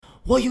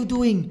what are you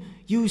doing?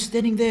 You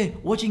standing there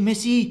watching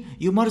Messi,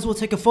 you might as well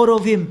take a photo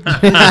of him.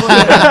 Legit.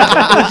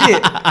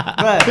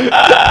 Right.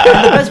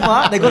 And the best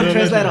part, they got a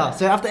translator.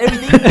 So after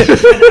everything,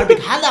 Arabic,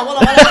 hala,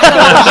 wala, wala,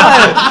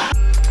 wala.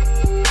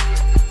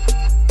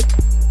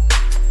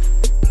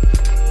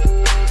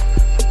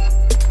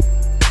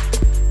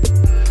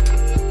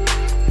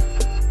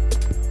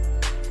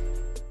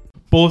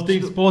 Balls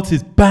Deep Sports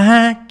is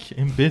back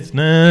in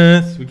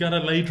business. We got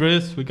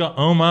Alaydrus, we got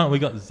Omar, we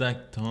got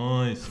Zak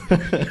Tyson.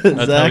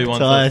 Zak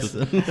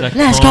Tyson.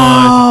 Let's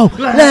go!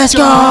 Let's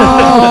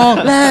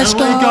go! Let's And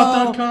go! we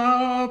got the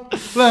cup.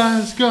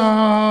 Let's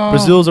go.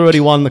 Brazil's already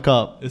won the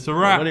cup. It's a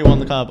wrap. Already won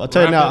the cup. I'll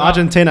tell you Wrap now, it up.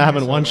 Argentina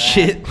haven't won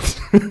shit.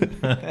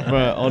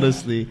 Bro,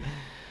 honestly.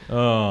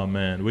 Oh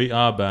man, we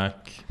are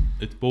back.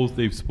 It's Balls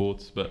Deep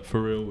Sports, but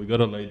for real, we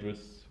got Alaydrus,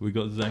 we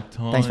got Zak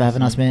Tyson. Thanks for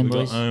having us, man, we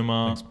boys. got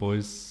Omar. Thanks,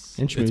 boys.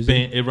 And It's Shmouzy.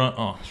 been everyone.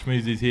 Oh,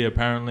 Shmouzy's here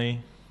apparently.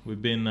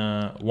 We've been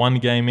one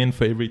game in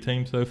for every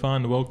team so far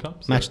in the World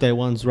Cup. So. Match day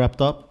one's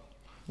wrapped up.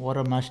 What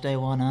a match day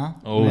one, huh?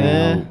 Oh,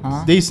 Yeah.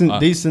 Huh?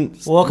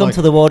 Decent. Welcome like-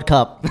 to the World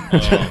Cup.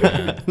 oh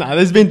man. Nah,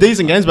 there's been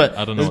decent games, but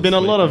I don't know there's been a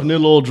what's lot of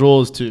nil-all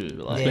draws too.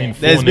 Like, It's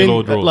been there's 4-0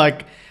 been draws.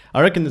 like, I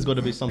reckon there's got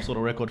to be some sort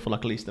of record for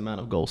like least amount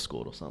of goals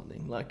scored or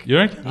something. Like, You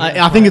reckon?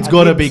 I think it's I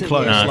got to think be so,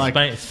 close. yeah. Nah,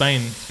 Like,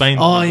 Spain.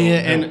 oh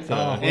yeah, and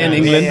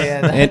England,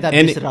 That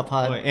boosted up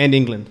hard. and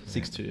England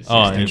 6-2. Oh,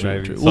 6-2, and true,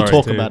 baby. true. We'll Sorry,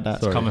 talk dude. about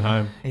that. Sorry. Coming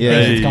home. Yeah.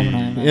 It's coming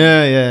home, man.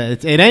 Yeah.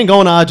 It ain't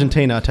going to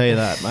Argentina. I tell you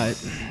that, mate.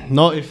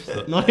 Not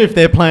if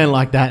they're playing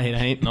like that. It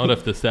ain't. Not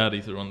if the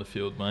Saudis are on the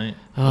field, mate.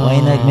 Why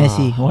no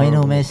Messi? Why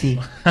no Messi?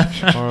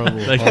 Horrible.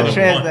 They horrible.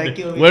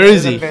 could've won. Where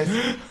is he?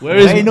 Where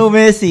is Why no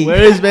Messi?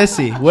 Where is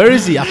Messi? Where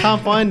is he? I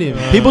can't find him.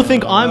 People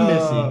think I'm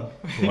Messi.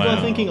 People Wow.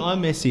 are thinking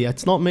I'm Messi.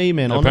 It's not me,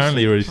 man. Apparently,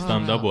 honestly. you're already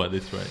stunned double at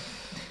this rate.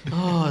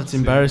 Oh, it's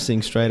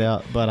embarrassing straight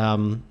out. But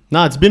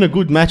no, it's been a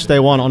good match day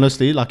one.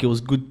 Honestly, like it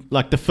was good.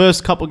 Like the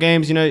first couple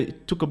games,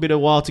 it took a bit of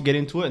while to get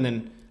into it, and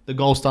then the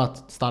goals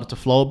started to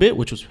flow a bit,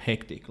 which was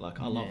hectic. Like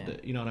I loved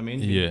it. You know what I mean?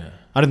 Yeah.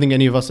 I don't think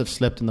any of us have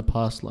slept in the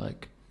past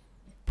like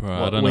Bro,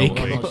 What, I don't week?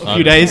 know. A What, few I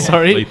don't days, know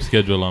sorry. what sleep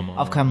schedule I'm on.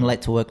 I've come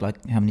late to work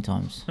like how many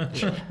times?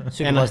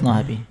 Supervisor's not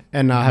happy.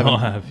 and I haven't I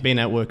have. been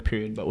at work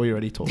period, but we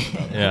already talked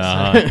about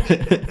that.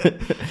 Yeah.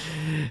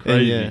 And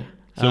Crazy. yeah.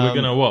 So we're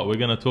gonna what? We're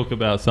gonna talk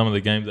about some of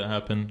the games that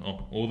happen,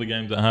 or all the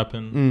games that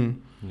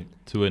happen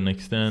to an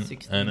extent,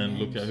 16 and then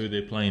look at games. who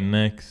they're playing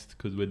next,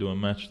 because we're doing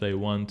match day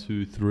 1,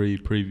 2, 3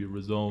 preview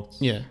results.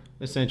 Yeah,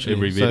 essentially.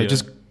 Every So video.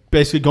 just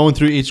basically going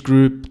through each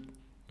group,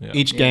 Yeah.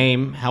 each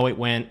game, how it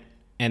went,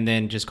 and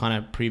then just kind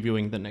of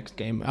previewing the next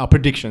game. Our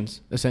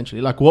predictions,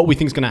 essentially, like what we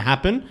think is going to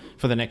happen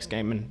for the next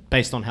game, and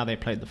based on how they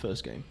played the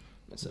first game,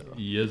 etc.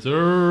 Yes,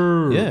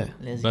 sir. Yeah.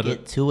 Let's But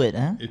get to it,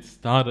 huh? It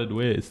started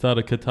where? It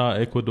started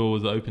Qatar. Ecuador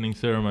was the opening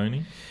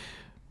ceremony.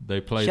 They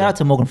played. Shout out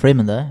to Morgan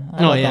Freeman though.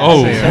 I Oh, like yeah.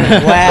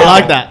 that. Oh. Wow. I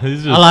like that.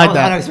 He's I just- like That was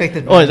that.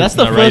 unexpected. Oh, that's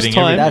the narrating first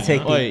time. everything. That's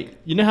hectic. Wait,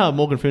 you know how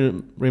Morgan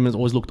Freeman's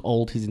always looked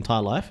old his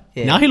entire life?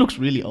 Yeah. Now he looks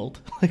really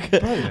old. Like,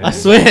 yeah. I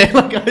swear.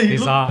 Like, he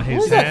His, look- What his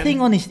was that hand- thing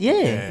on his?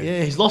 Yeah.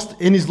 yeah, he's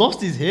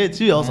lost his hair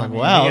too. I was Yeah, like, man.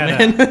 wow, He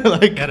had man.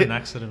 like, He had an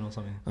accident or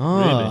something.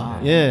 oh,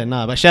 yeah,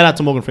 nah. But shout out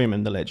to Morgan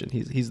Freeman, the legend.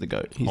 He's the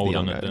goat. He's Hold the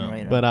on young it goat. down.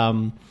 Right.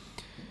 But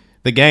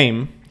the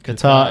game,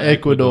 Qatar,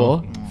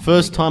 Ecuador,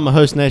 first time a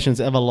host nation's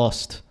ever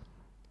lost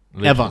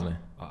Literally.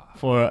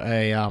 for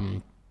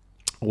a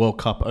World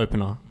Cup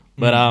opener.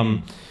 But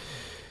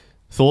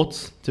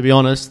thoughts, to be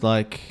honest,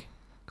 like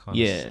Kind of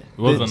yeah, It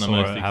wasn't the Saw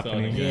most it exciting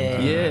happening.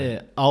 game.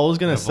 yeah. I was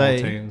gonna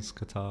say teams,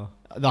 Qatar.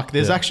 like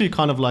there's Yeah. actually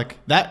kind of like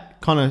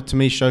that kind of to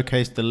me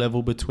showcased the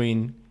level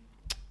between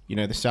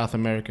the South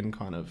American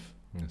kind of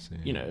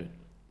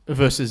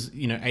versus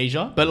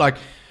Asia, but like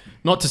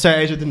not to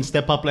say Asia didn't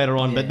step up later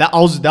on, but that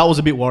was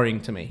a bit worrying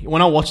to me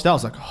when I watched that. I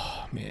was like,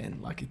 oh man,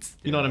 like it's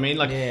you know what I mean,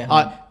 like Yeah.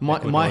 my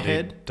Ecuador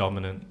head did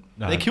dominant.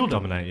 they killed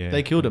them. dominate. Yeah,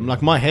 They killed him.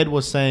 Like my head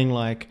was saying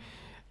like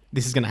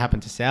this is gonna happen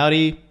to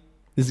Saudi.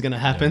 This is gonna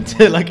happen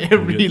to like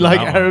every get to like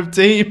that one. Arab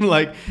team.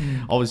 Like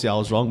obviously I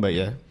was wrong, but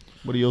yeah.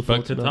 What are your But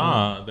thoughts?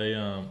 about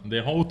Qatar,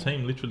 their whole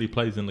team literally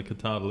plays in the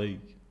Qatar league.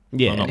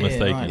 that? If I'm not Yeah,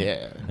 mistaken. right.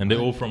 Yeah. And they're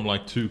all from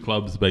like 2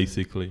 clubs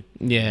basically.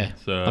 Yeah.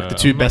 So Like the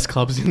 2 I'm best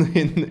clubs in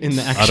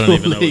the I actual don't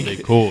even know what league.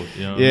 they're called.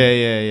 You know?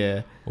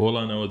 Yeah. All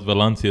I know is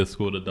Valencia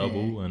scored a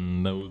double,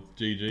 and that was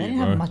GG, They didn't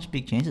bro. have much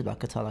big chances about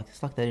Qatar. Like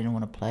it's like they didn't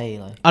want to play.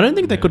 Like I don't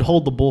think they could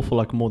hold the ball for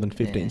like more than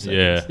 15 Yeah. seconds.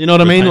 Yeah. You know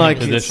what I mean? Retaining Like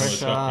possession it's- was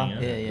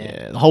shocking, yeah.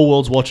 yeah, the whole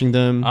world's watching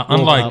them. World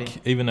Unlike,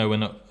 Cup. even though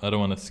I don't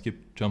want to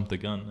jump the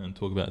gun and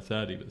talk about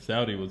Saudi, but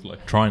Saudi was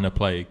like trying to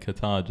play.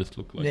 Qatar just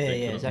looked like Yeah, they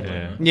yeah, couldn't exactly. play,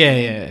 Yeah.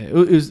 man. Yeah.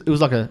 It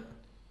was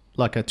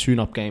like a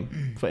tune-up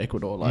game for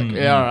Ecuador. Like all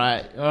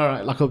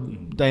right, like a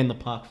day in the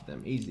park for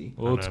them, easy.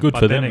 Well, it's I know. good But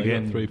for then them. They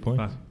again, got 3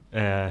 points.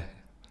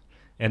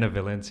 Enna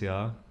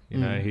Valencia, he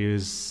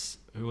was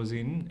who was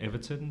in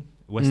Everton,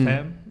 West Mm.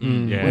 Ham.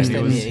 Mm. Yeah, West he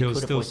Ham, was yeah, he he was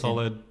could've still voiced him.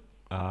 solid.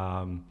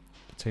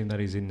 The team that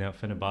he's in now,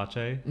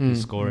 Fenerbahce, Mm.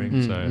 he's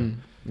scoring. So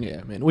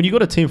Yeah, man. When you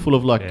got a team full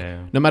of like, yeah,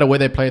 no matter where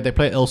they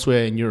play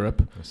elsewhere in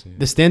Europe. that's it.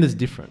 The standard's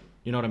different.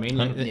 You know what I mean?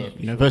 Like,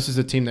 100%. versus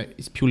a team that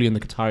is purely in the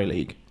Qatari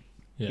league.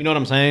 Yeah. You know what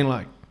I'm saying?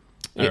 Like,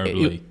 Arab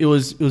League. It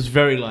was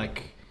very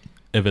like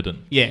Evident.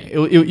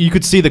 you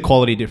could see the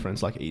quality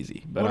difference like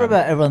easy. But What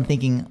about everyone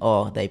thinking,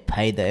 oh, they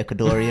paid the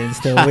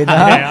Ecuadorians to win?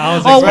 I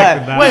was Oh,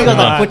 expecting that. wait, you got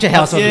Right. to put your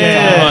house on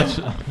Yeah.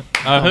 Too much.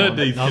 I heard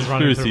these I was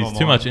running through conspiracies. my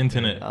Too mind. much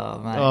internet. Oh,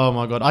 mate. Oh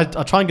my god,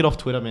 I try and get off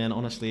Twitter, man.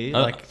 Honestly,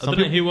 like I some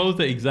didn't people, hear what was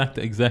the exact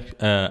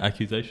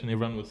accusation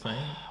everyone was saying.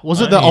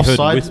 was I it the only heard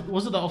offside? whisp-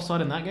 Was it the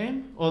offside in that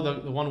game, or the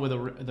one where the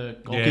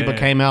goalkeeper Yeah,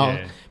 came out?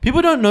 yeah.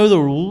 People don't know the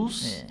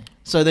rules, Yeah.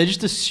 so they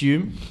just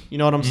assume. You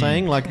know what I'm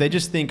saying? Like they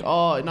just think,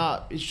 oh,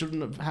 nah, it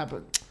shouldn't have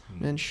happened.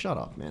 Man, shut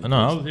up, man. No,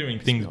 I Please. was hearing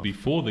Piss things me off.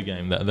 before the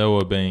game that they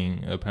were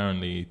being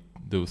apparently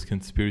there was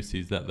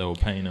conspiracies that they were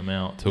paying them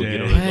out to Yeah. get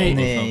a result Hey, or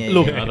yeah, something. yeah,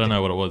 Look- I don't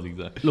know what it was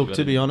exactly. Look, but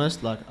to be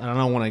honest, like I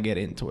don't want to get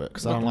into it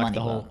because I Not don't the like the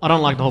money, whole. but- I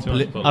don't like the whole. Too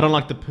much I don't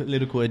like the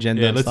political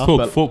agenda. Yeah, and let's stuff, talk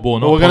but- football,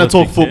 but not we're gonna talk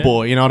politics, yeah?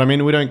 football. You know what I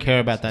mean? We don't care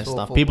about that Let's talk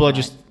stuff. football, People are mate.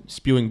 just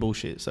spewing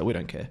bullshit, so we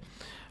don't care.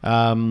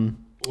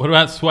 What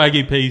about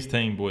Swaggy P's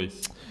team,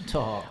 boys?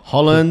 Oh.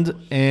 Holland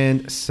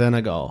and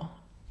Senegal.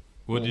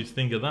 What do you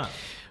think of that?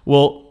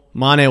 Well,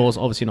 Mane was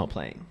obviously not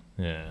playing.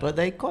 Yeah. But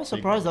they quite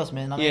surprised us,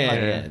 man. I mean,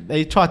 like,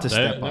 They tried to they,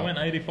 step they up. went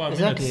 85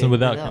 Exactly, minutes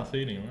without without-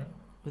 conceding, right?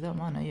 without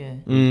Mane,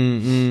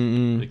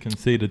 yeah. They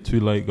conceded 2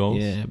 late goals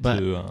Yeah, but-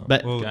 to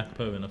but- Well,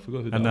 Gakpo, and I forgot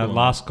who And that that was.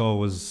 last goal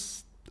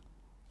was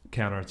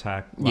counter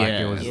attack. Like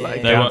Yeah. it was Yeah.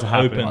 like They bound were to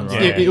happen. open,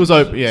 right? It was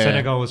open. Yeah.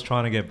 Senegal was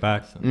trying to get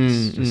back.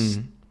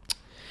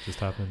 Just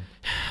happened.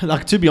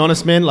 Like to be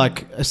honest, man,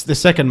 like the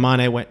second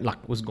Mane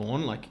was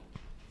gone. Like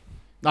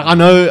I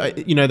know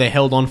they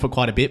held on for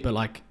quite a bit, but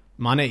like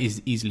Mane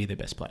is easily their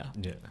best player.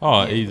 Yeah.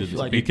 Oh, Yeah, easily.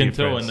 like you can big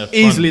tell in the difference. front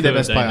Easily their third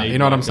best they player. need You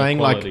know what I'm a saying?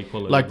 quality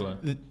Like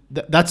player.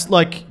 that's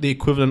like the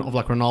equivalent of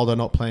like Ronaldo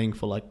not playing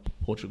for like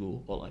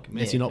Portugal or like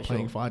Messi Yeah, not for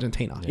playing sure. for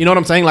Argentina. Yeah. You know what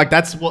I'm saying? Like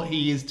that's what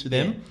he is to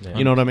them. Yeah.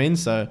 You know what I mean?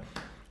 So,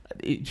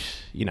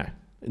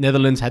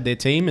 Netherlands had their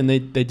team and they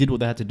did what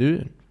they had to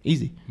do.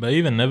 Easy. But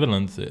even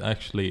Netherlands,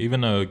 actually,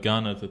 even though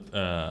Ghana's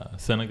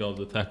Senegal's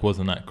attack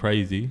wasn't that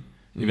crazy,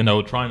 even though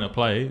they were trying to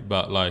play,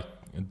 but like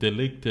De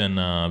Ligt and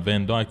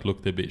Van Dijk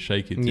looked a bit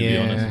shaky, to be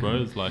Yeah. honest, bro.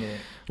 It's like Yeah.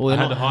 Well, I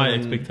they're had not high having-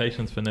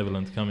 expectations for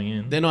Netherlands coming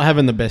in. They're not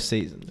having the best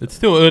season. It's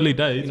still early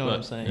days, You know but what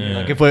I'm saying? yeah.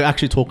 Like if we're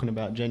actually talking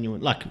about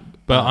genuine, like,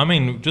 But I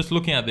mean, just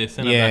looking at their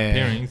centre Yeah. back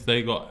pairings,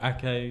 they got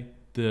Ake,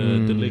 De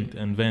Ligt,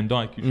 and Van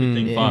Dijk. You should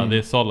think, Yeah.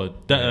 they're solid.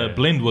 Yeah.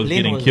 Blend was Blind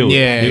getting was- killed.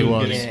 Yeah, he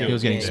was. getting Yeah, killed. He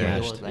was getting yeah,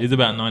 smashed. it was He's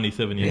about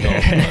 97 years old.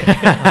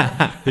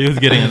 He was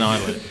getting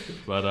annihilated.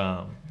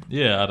 But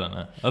yeah, I don't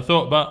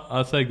know.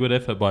 I'd say good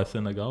effort by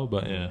Senegal.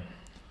 But yeah,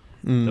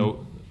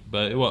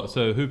 but what?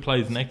 So who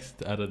plays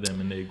next out of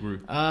them in their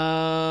group?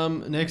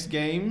 Next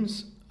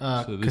games.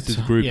 So this is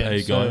Group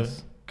A,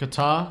 guys.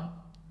 Qatar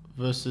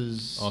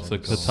versus Also,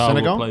 Qatar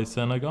Senegal. will play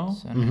Senegal,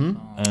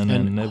 Senegal. and then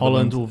and Netherlands,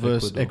 Holland will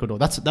versus Ecuador.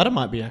 Ecuador. That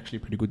might be actually a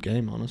pretty good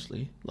game,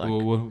 honestly. Like,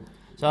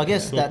 So I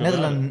guess Talk that about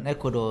Netherlands,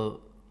 Ecuador,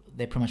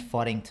 they're pretty much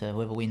fighting to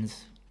whoever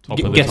wins. top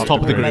Get- of the gets group.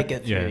 top of the Will group. make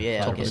it through. Yeah, Yeah,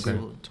 top I of the guess.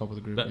 group. top of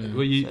the group. But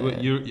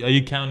yeah. are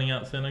you counting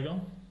out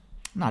Senegal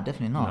No,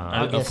 definitely not.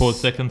 I guess for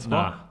second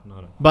spot? Nah,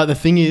 not But the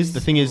thing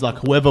is, like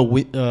whoever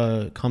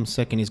comes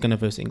second is gonna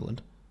verse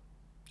England.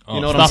 Oh,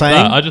 You know what stuff I'm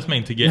saying? that. I just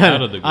mean to get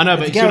out of the group. I know,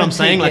 but It's you see what I'm guaranteed,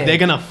 saying? Like yeah. they're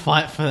gonna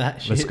fight for that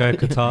shit. Let's go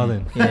Qatar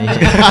then.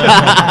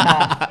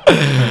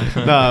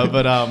 No,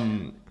 but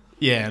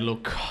yeah.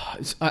 Look,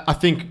 I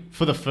think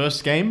for the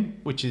first game,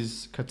 which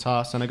is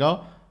Qatar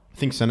Senegal, I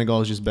think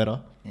Senegal is just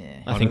better.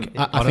 Yeah. I think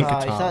Qatar.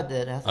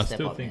 Qatar has to I step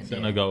still up, think man.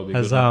 Senegal will be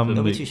Has, good enough to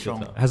they'll be beat too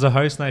strong. Qatar. Has a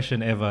host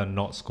nation ever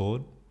not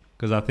scored?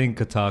 Because I think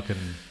Qatar can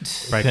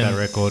break that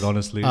record,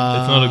 honestly. It's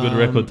not a good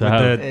record to With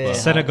have. the Yeah.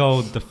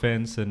 Senegal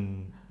defense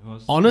and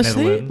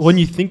Honestly, Netherlands. when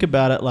you think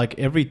about it, like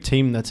every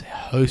team that's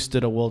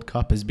hosted a World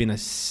Cup has been a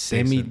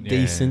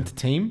semi-decent yeah.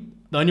 team.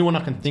 The only one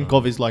I can think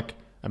of is like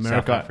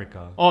America. South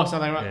Africa. Oh,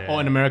 South Africa. Yeah. Oh,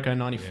 in America in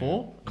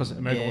 '94, because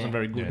America Yeah. wasn't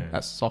very good Yeah.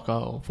 at soccer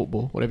or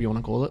football, whatever you want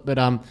to call it. But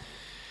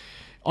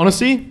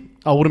honestly,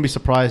 I wouldn't be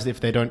surprised if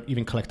they don't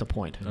even collect a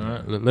point. All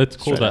right, let's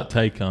call Straight that up.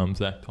 take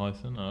Zak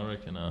Tyson. I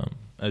reckon,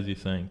 as you're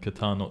saying,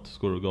 Qatar not to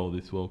score a goal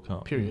this World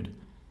Cup. Period.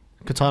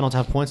 Qatar not to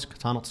have points.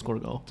 Qatar not to score a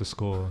goal. To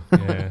score,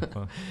 yeah.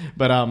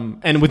 But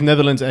and with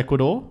Netherlands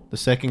Ecuador, the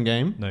second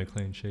game, No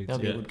clean sheets. That'll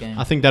be Yeah. a good game.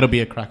 I think that'll be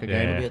a cracker Yeah.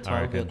 game. It'll be a I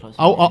tie, it'll be a reckon. close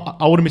I, game.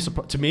 I wouldn't be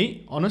surprised. To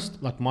me,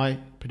 honest, like my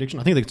prediction,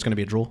 I think it's going to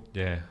be a draw.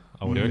 Yeah,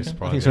 I wouldn't be reckon?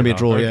 surprised. I think it's gonna be a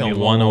draw, I yeah.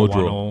 reckon A 1-0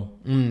 draw.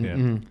 1-0.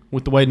 Yeah.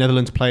 With the way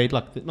Netherlands played,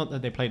 like not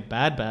that they played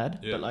bad,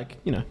 Yeah. but like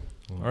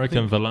I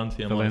reckon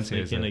Valencia might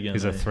Valencia sneak in again.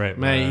 is a eh? threat.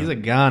 man, he's a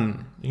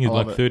gun. I think he's I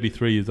love like it.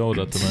 33 years old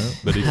at the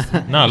moment, but he's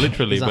no,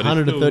 literally, He's but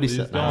 137.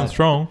 he's going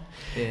strong.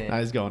 Yeah. Nah,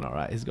 he's going all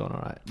right. He's going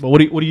all right. But what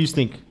do you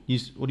think?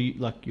 What do you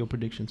like your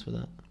predictions for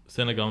that?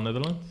 Senegal,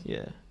 Netherlands.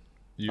 Yeah.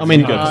 You I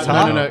mean, think no, it's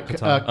Qatar? no,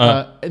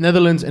 Qatar.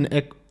 Netherlands and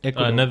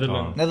Ecuador.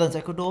 Netherlands. Netherlands,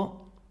 Ecuador.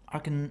 I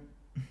reckon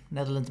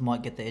Netherlands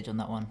might get the edge on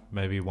that one.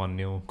 Maybe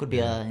 1-0. Could be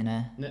a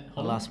a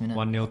Holland? last minute.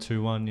 1-0,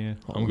 2-1, yeah.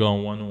 I'm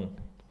going 1-0.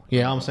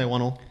 Yeah, I'm saying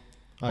 1-0.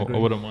 I I agree.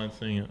 wouldn't mind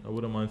seeing it. I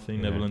wouldn't mind seeing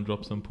Yeah. Netherlands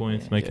drop some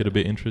points, Yeah. make it a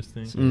bit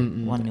interesting.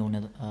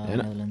 1-0 And-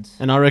 Netherlands.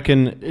 And I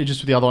reckon just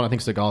for the other one, I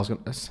think Senegal is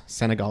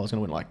going to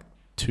win like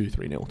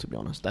 2-3-0, to be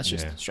honest. That's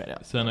just straight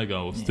out.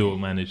 Senegal still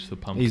managed to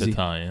pump Easy.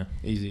 Qatar,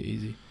 yeah.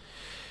 Easy.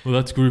 Well,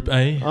 that's Group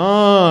A.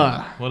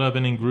 What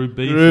happened in Group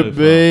B Group so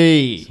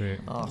B. Sweet.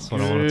 Oh, That's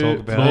what I want to talk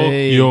Group about.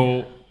 B.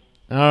 All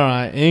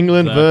right,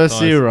 England Zak versus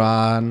Tyson.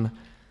 Iran.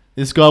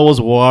 This guy was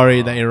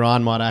worried that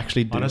Iran might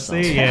actually do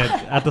Honestly, something.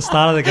 at the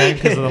start of the game,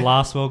 because of the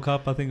last World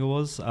Cup, I think it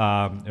was,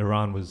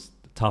 Iran was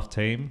a tough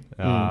team.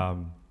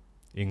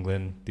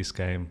 England, this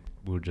game,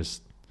 were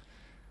just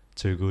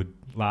too good.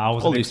 Like, I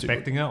wasn't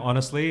expecting it,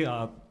 honestly.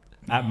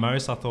 At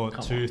most, I thought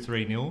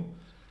 2-3-0.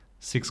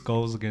 6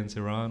 goals against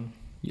Iran.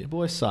 Yeah,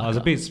 boy, suck. I was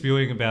a bit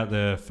spewing about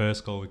the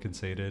first goal we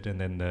conceded and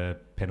then the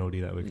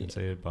penalty that we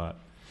conceded, but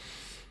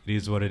it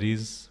is what it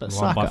is. But We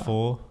won by Saka.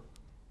 4.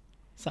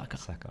 Saka.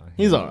 Saka.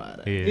 He's alright.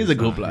 He He's is a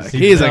good nice. bloke. He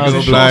He's a does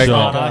good a bloke.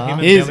 shot. Him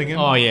and He's- Bellingham.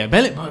 Oh yeah,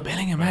 Bellingham, mate.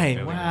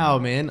 Bellingham. Wow,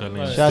 man.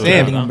 Bellingham. Shout out to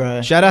Sam. Bellingham,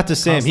 bro. Shout out to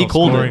Sam. Can't He stop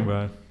called scoring, it.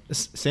 bro.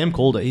 Sam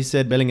called it. He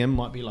said Bellingham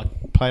might be like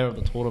player of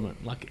the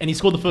tournament. Like, and he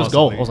scored the first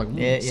goal. I was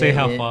like, See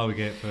how far we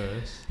get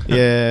first.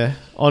 yeah.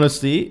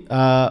 Honestly,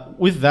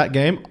 with that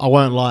game, I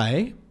won't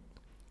lie.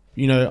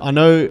 You know, I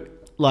know,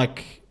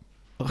 like,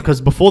 because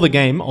before the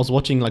game, I was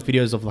watching like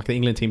videos of like the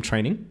England team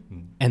training,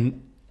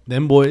 and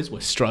them boys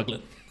were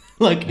struggling,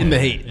 like in the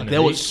heat. Like, they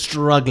were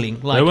struggling.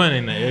 Like, they weren't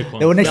in the aircon.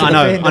 They were next to I the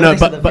know, fan, I they were know,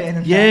 next to the but fan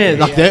and yeah, fan.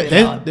 like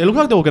Yeah. they look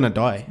like they were gonna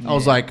die. I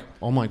was Yeah. like,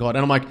 oh my god,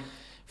 and I'm like,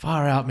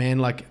 far out, man.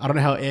 Like, I don't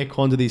know how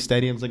aircon these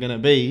stadiums are gonna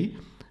be,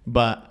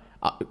 but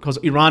because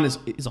Iran is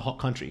a hot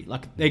country,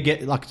 like they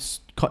get like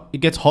it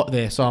gets hot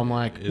there, so I'm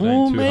like, It ain't oh,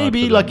 too hot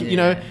maybe for like them. you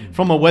know,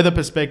 from a weather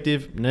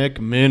perspective,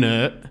 Nick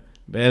Minute,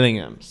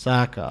 Bellingham,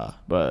 Saka,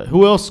 but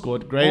who else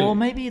scored? Great. Or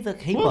maybe the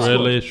keeper. Well,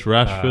 Relish,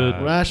 Rashford.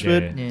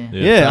 Rashford. Yeah.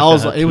 Yeah, Saka I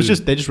was had like, it was 2.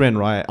 just they just ran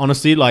riot.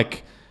 Honestly,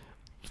 like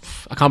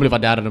I can't believe I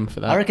doubted him for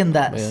that. I reckon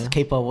that Yeah.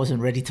 keeper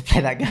wasn't ready to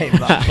play that game.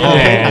 But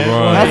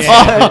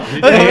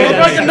right.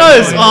 Broken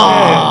nose.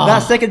 Oh. that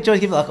second choice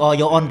keeper, like, oh,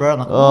 you're on, bro. I'm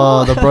like,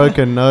 Oh, the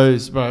broken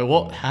nose, bro.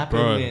 What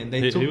happened, Bro,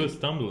 man? he was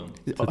stumbling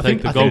to I take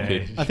think- the I goal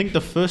think- kick. I think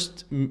the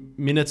first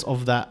minutes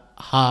of that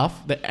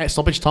half, the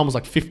stoppage time was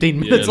like 15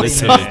 minutes. or literally.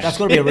 something. that's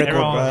got to be a record,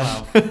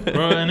 Everyone bro.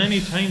 Bro, and then he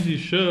changed his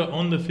shirt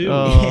on the field.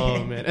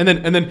 Oh man!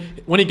 And then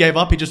when he gave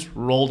up, he just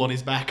rolled on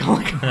his back. I'm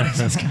like, what is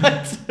this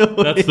guy doing?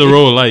 That's the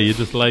rule, eh? You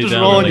just lay Just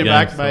down roll on on the your game,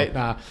 back, so mate.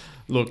 Nah,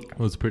 look, It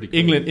was pretty cool.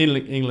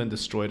 England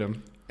destroyed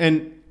him,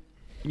 and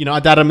you know I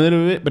doubted him a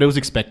little bit, but it was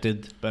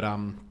expected. But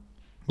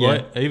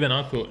Well, even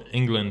I thought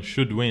England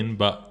should win,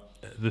 but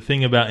the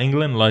thing about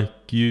England, like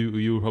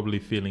you were probably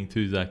feeling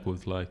too, Zach,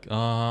 was like,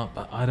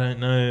 but I don't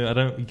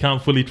know, you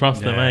can't fully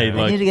trust them, eh? Yeah. They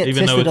Like need to get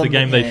even though tested it's a on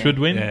game the- they should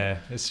win, Yeah,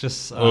 it's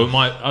just. or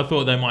I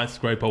thought they might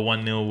scrape a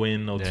 1-0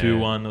 win or Yeah.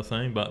 2-1 or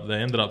something, but they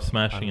ended up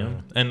smashing I know.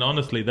 them. And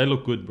honestly, they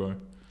look good, bro.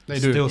 they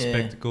do. Still Yeah.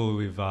 spectacle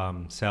with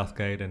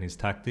Southgate and his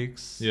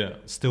tactics. Yeah.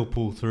 Still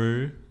pull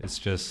through. It's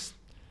just,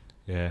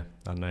 I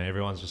don't know.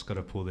 Everyone's just got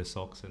to pull their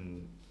socks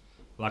and,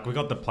 like, we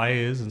got the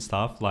players and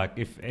stuff. Like,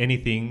 if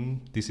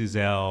anything, this is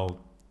our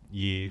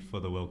year for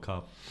the World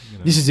Cup. You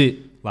know? This is it.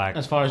 like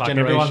as far as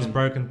everyone's generation.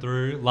 broken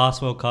through.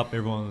 Last World Cup,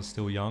 everyone was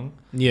still young,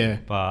 Yeah.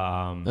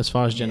 but As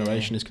far as Yeah.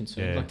 generation is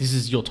concerned, Yeah. like this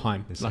is your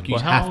time. This Like is- you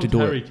Well, how have to old's do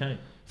Harry it. Kane?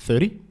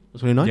 30?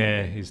 29?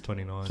 yeah, he's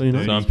 29.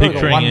 29? So I'm He's probably got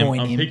picturing one him. more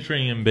in I'm him.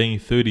 picturing him being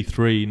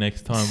 33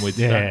 next time, with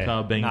Yeah.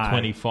 Saka being Nah.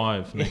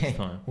 25 next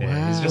time.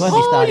 Yeah, he's Wow. just- Well,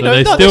 he started- you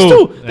know, So they no,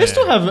 still- they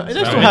still have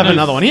Sorry.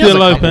 another one. He has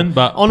Still a couple. open,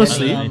 but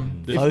Honestly, they're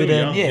still Foden,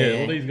 young. yeah.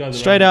 All these guys are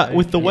straight around out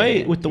with the way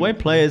Yeah. with the way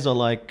players are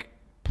like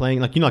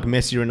playing, like you know, like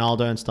Messi,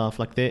 Ronaldo, and stuff.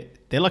 Like they're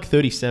like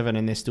 37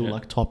 and they're still Yeah.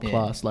 like top Yeah.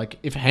 class. Like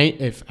if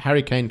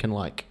Harry Kane can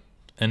like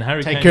And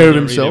Harry take Kane care of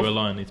doesn't himself. Really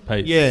rely on his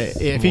pace.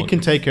 if he More can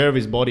than- take care of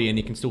his body and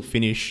he can still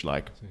finish,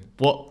 like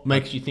what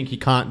makes you think he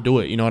can't do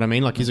it? You know what I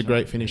mean? Like he's a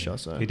great finisher.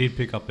 So He did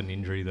pick up an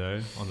injury though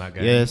on that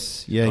game.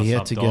 yes, yeah, Got he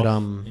had to subbed get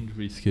off.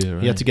 Injury scare.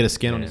 he had to get a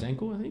scan on Yeah. his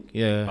ankle. I think. But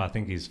Yeah, I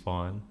think he's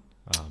fine.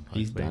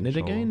 he's hopefully, done it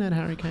inshallah. again. That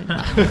Harry Kane.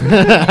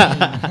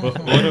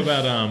 What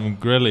about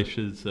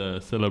Grealish's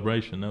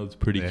celebration? That was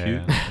pretty Yeah,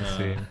 cute. I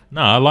see.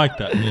 No, I like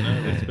that. You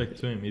know, respect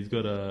to him. He's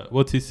got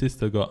what's his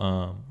sister got?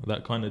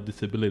 That kind of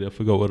disability. I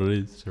forgot what it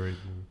is.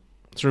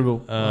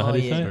 Cerebral. How do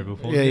you yeah. say? Cerebral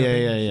palsy, Yeah, I yeah,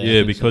 think. yeah, yeah. I Yeah,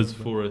 think because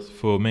so.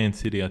 for Man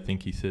City, I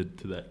think he said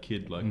to that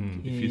kid, like,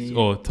 Mm. if Yeah, you yeah.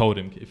 or told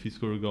him, if you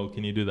score a goal,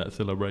 can you do that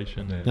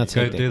celebration? Yeah. That's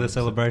Go it, do then. the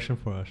celebration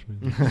for us.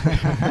 man.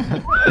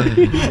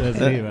 That's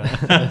it,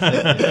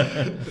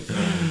 man.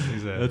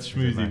 He's a- That's he's a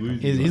Shmouzy man.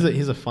 woozy.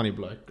 He's a funny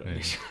bloke. Yeah.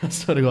 I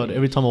swear to God,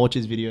 every time I watch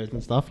his videos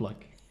and stuff,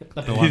 like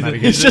The one that he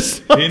he's gets.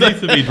 just He needs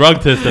to be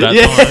drug tested at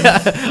yeah.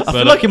 times. I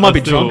feel like he might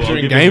be drunk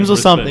during games or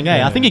something.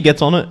 Hey, I think he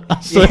gets on it.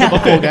 I swear Yeah.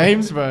 before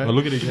games, bro. Oh,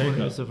 look at his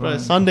haircut. Bro,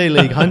 Sunday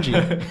League, Hunji.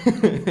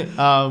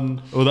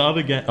 Or the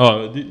other game.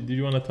 Oh, did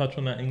you want to touch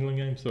on that England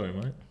game? Sorry,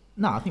 mate.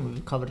 No, I think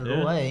we've covered it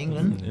Yeah. all,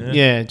 England.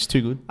 Yeah, it's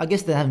too good. I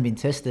guess they haven't been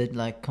tested.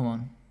 Like, come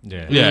on.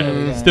 Yeah. Yeah,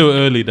 Yeah. still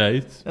early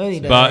days.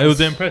 Early But it days.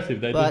 was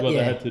impressive. They But did what yeah.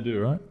 they had to do,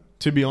 right?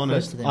 To be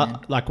honest, to them, man.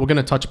 like we're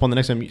gonna touch upon the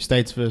next game,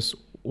 States versus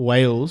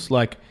Wales.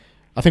 Like,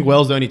 I think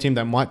Wales is the only team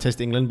that might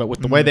test England, but with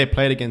the way they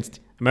played against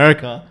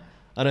America,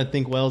 I don't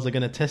think Wales are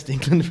going to test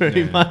England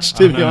very Yeah. much, I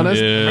to don't be know.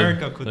 honest. Yeah.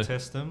 America could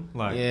test them.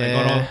 Like they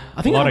Yeah. got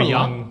I think a lot they of have a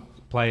young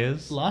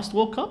players. Last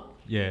World Cup,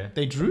 Yeah.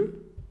 they drew.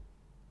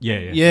 Yeah,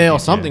 Yeah, or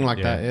something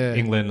like that, yeah.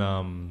 England.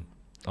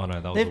 Oh no,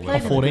 that was They the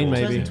played World 14 in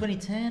maybe.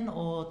 2010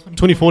 or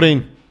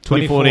 2014.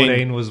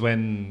 2014 was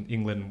when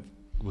England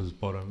was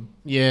bottom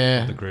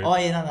Yeah. of the group. Oh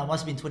yeah, no, it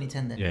must have been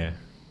 2010 then. Yeah.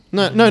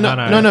 No. No,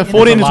 no.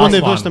 14 It's is the when they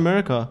last versed one.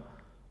 America.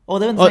 Oh,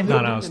 they were in the Oh, same No,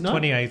 group. no, it was No?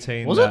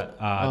 2018 Was that it?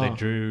 they Oh.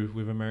 drew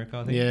with America,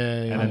 I think. Yeah,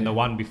 yeah, And then yeah. the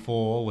one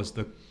before was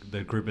the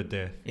group of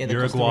death. Yeah, the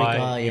Costa Uruguay,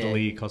 Rica, yeah.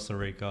 Italy, Costa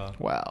Rica,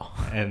 Wow.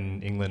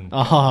 and England.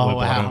 Oh, were wow.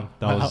 bottom.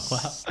 That Wow,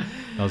 was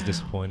that was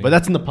disappointing. But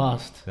that's in the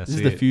past. That's this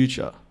is the it.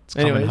 future. it's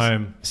coming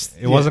home.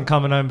 It wasn't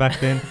coming home back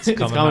then. It's It's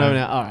coming, coming home. over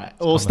now. All right.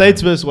 Well, coming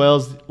States home. versus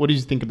Wales. What do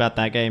you think about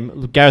that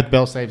game? Gareth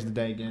Bell saves the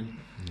day again.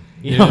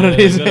 You Yeah, know what it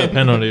they is? got a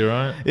penalty,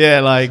 right? Yeah,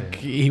 like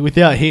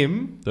without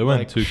him, They weren't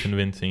like, too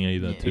convincing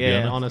either, to be Yeah,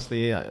 honest.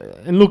 honestly. Yeah.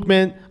 And look,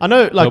 man, I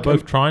know, They're like,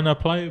 both trying to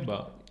play,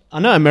 but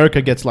I know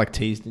America gets like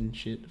teased and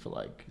shit for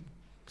like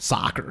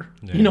soccer.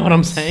 Yeah. You know what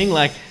I'm saying?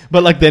 Like,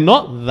 but like they're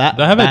not that.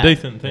 they have bad. a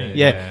decent team.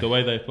 Yeah. The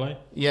way they play.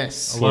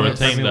 Yes. A lot For a of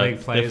team Premier League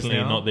that's players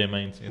definitely now not their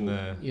main in sport.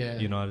 the Yeah.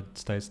 United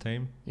States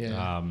team.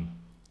 Yeah.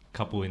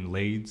 Couple in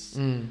Leeds.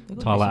 Mm. They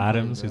got Tyler decent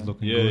Adams players, is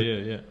looking Yeah,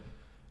 good. yeah.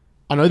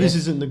 I know this Yeah.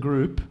 isn't the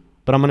group,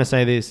 but I'm gonna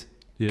say this: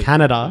 Yeah.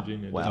 Canada.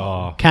 Virginia.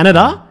 Wow. Oh.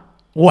 Canada.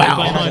 Wow. They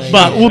play nice.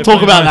 But Yeah. we'll They talk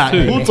play about nice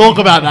that. too. We'll talk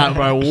about that,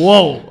 bro.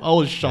 Whoa, I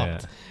was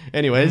shocked. Yeah.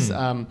 Anyways,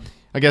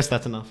 I guess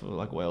that's enough for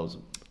like Wales.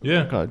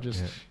 Yeah. Okay,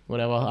 just Yeah.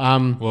 whatever.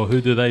 Well,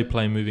 who do they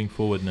play moving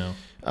forward now?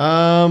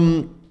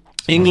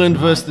 England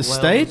versus the Wales.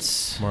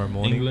 States. Tomorrow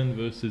morning. England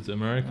versus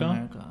America.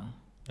 America.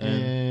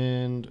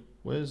 And,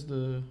 Where's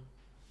the?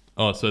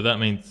 oh, so that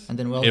means And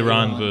then Wales,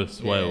 Iran Iran.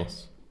 versus Yeah.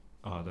 Wales.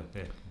 Oh,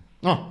 yeah.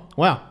 Oh,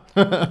 wow,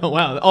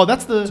 wow. Oh,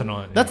 that's the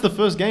Tonight. that's the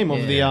first game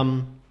of the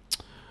Yeah.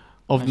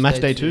 of match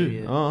day 2.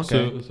 yeah. Oh,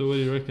 okay. So what do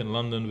you reckon?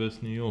 London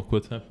versus New York?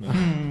 What's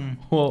happening?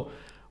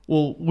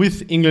 Well,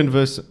 with England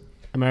versus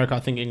America, I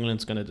think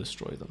England's going to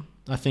destroy them.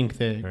 I think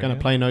they're going to Really?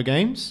 play no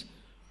games.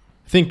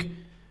 I think,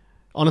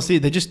 honestly,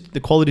 the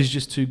quality is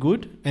just too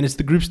good. And it's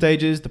the group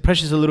stages. The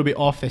pressure's a little bit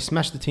off. They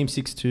smashed the team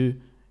 6-2.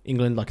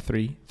 England like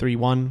 3-1,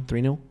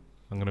 3-0.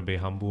 I'm going to be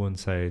humble and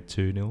say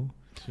 2-0.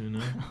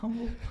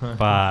 2-0.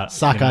 But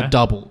Saka you know,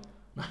 double.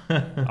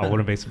 I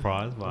wouldn't be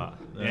surprised. But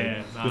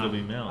It's gonna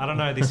be Mount. I don't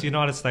know. This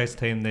United States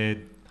team, they're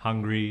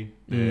hungry.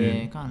 They're Yeah,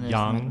 can't underestimate them,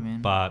 young.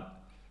 man.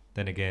 But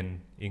then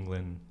again,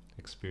 England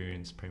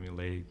experience, Premier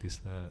League, this,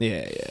 that.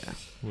 Yeah, yeah.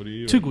 What do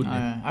you Too reckon? good,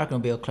 man. I reckon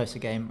it'll be a closer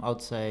game. I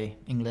would say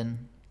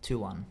England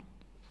 2-1.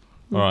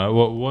 All right.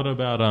 What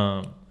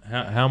about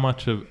how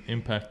much of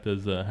impact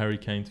does Harry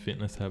Kane's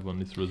fitness have on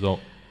this result?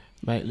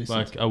 Mate, listen.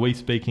 Like, are we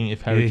speaking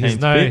if Harry He's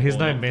Kane's no, fit? he's or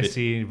no not fit?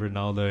 Messi,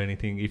 Ronaldo,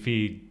 anything. If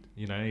he,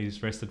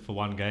 he's rested for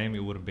one game, it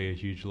wouldn't be a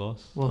huge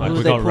loss. Well, like who we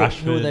would they got put?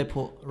 Rashford. Who would they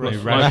put? Like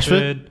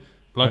Rashford?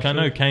 Like, I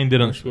know Rashford? Kane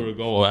didn't score a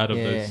goal out of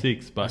Yeah, those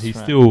 6, but that's he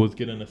right. still was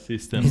getting an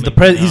assist. And His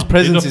linking his up.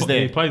 presence He's is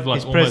there. He plays like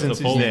His almost presence a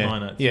is false there.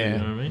 9 at Yeah. you know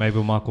what I mean?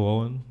 Maybe Michael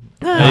Owen.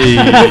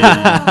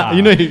 Hey.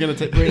 You know you're going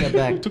to Bring it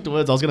back. took the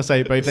words I was going to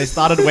say, but if they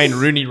started Wayne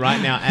Rooney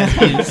right now as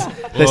is,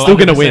 they're Well, still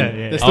going to win. 100%,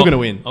 yeah. They're still going to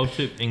win. I'll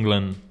tip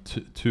England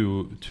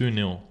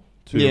 2-0.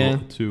 Yeah.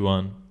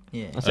 2-1.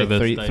 Yeah. I say Over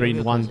 3 States.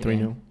 3 1 Yeah.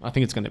 3-0. I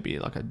think it's going to be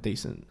like a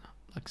decent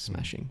like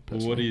smashing. Well,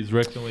 what do personally. you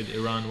reckon with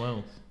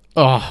Iran-Wales?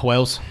 Oh,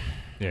 Wales.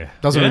 Yeah.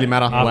 Doesn't Yeah? really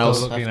matter. After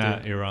Wales. looking Have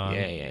at to. Iran.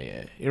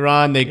 Yeah.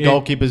 Iran, their Yeah.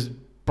 goalkeeper's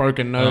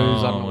broken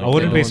nose. Oh, I don't know. my I what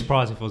wouldn't they're be doing.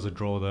 surprised if it was a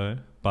draw though,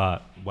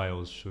 but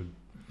Wales should.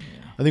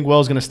 I think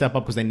Wales going to step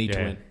up because they need to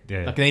Yeah, win.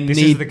 yeah. Like they This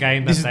need is the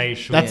game that this is- they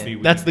should That's be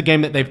winning. that's the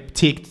game that they've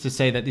ticked to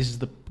say that this is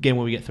the game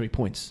where we get 3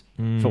 points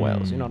for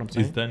Wales. You know what I'm Is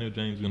saying? Daniel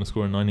James going to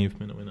score a 90th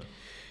minute winner?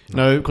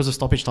 No, because of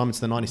stoppage time, it's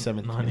the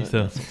 97th.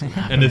 97.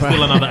 And there's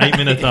still another 8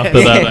 minutes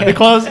after that. eh?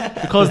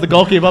 because the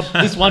goalkeeper,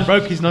 this one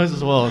broke his nose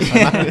as well.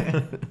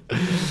 So.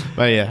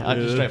 But yeah,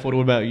 just straightforward.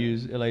 What about you,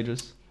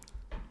 Alaydrus?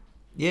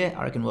 Yeah,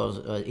 I reckon Wales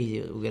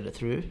easy will get it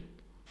through.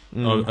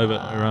 Oh, over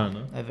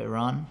Iran, huh? Over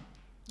Iran.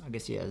 I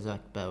guess, yeah,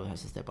 Zak Bell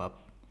has to step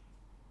up.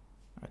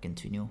 I reckon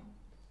 2-0.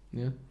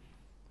 Yeah,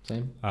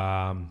 same.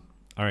 I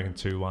reckon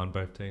 2-1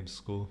 both teams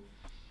score.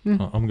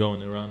 I'm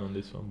going Iran on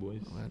this one, boys.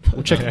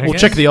 We'll check. Okay, I We'll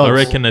check the odds. I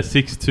reckon a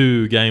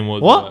 6-2 game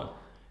was... What?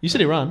 You said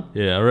Iran?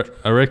 Yeah,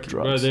 I reckon...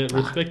 Bro, Drugs. they're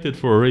respected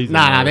for a reason.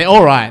 Nah, right? they're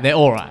all right. They're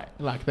all right.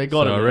 Like they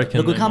got So it. I reckon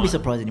Look, we they can't be might-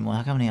 surprised anymore.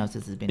 How many hours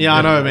has it been? Yeah,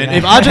 I know, man. Yeah.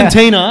 If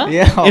Argentina,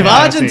 Yeah, if okay.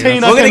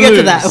 Argentina, We're gonna can get to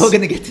lose- that. We're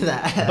gonna get to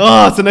that.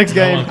 Oh, it's the next No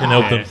game. one can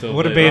help themselves.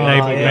 Would have there. been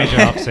a Oh, yeah.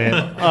 major upset.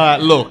 All right,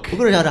 look,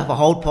 We're gonna have a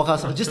whole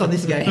podcast just on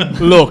this game.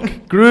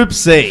 look. Group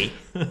C,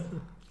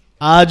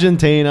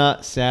 Argentina,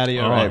 Saudi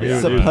Oh, Arabia.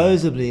 yeah.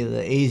 Supposedly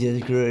the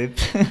easiest group.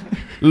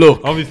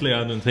 Look, Obviously,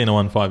 Argentina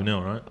won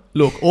 5-0, right?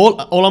 look.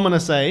 All I'm gonna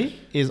say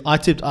is I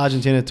tipped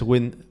Argentina to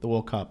win the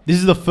World Cup. This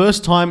is the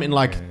first time in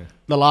like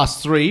the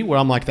last 3 where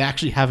I'm like they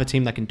actually have a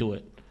team that can do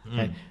it.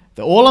 Okay.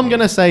 All I'm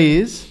gonna say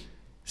is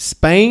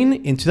Spain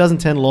in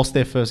 2010 lost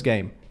their first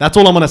game. That's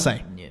all I'm gonna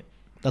say. Yeah.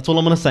 That's all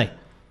I'm gonna say.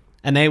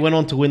 And they went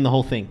on to win the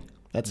whole thing.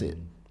 That's it.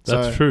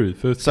 That's So- true.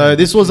 First So game.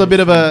 this was a bit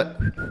of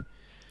a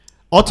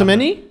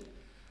Otamendi,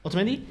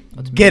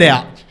 get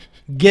out.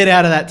 Get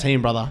out of that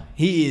team, brother.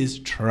 He is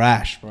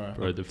trash, bro.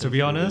 Bro, To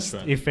be honest,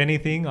 if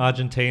anything,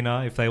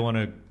 Argentina, if they want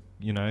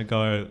to,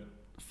 go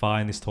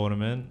far in this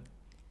tournament,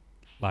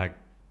 like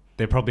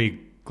they're probably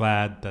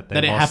glad that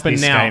That it lost happened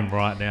this now. game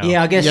right now.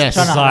 Yeah, I guess Yes.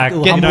 trying It's to like,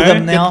 humble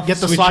them now. Get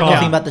the Switch psych off.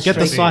 Talking out. about the Get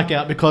the stress. psych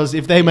out, because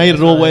if they made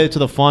it all the way to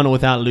the final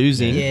without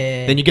losing,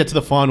 Yeah. then you get to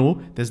the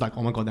final, there's like,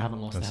 oh my God, they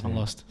haven't lost. That's They haven't it.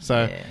 lost.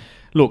 So, Yeah.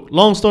 look,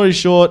 long story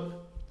short,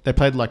 they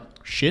played like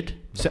shit.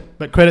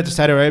 But credit to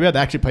Saudi Arabia, they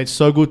actually played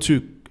so good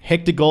too.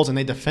 Hectic goals, and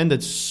they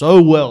defended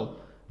so well.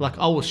 Like,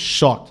 I was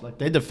shocked. Like,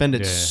 they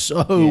defended Yeah.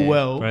 so Yeah.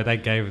 well. Bro, they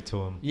gave it to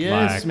him.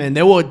 Yes, man.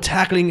 They were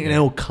tackling and they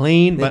were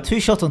clean. The But 2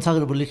 shots on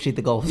target were literally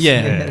the goals.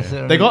 yeah,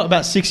 So, they got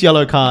about 6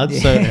 yellow cards.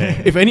 So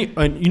Yeah. if any,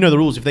 and you know the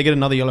rules. If they get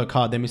another yellow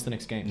card, they miss the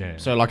next game. Yeah.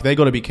 So like they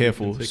got to be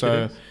careful. So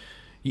Consecutive?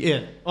 yeah.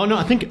 Oh no,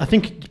 I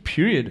think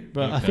period.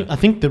 But Okay. I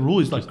think the rule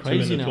is like Just 2 in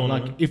crazy the now. Like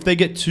tournament? if they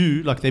get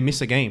 2, like they miss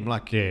a game.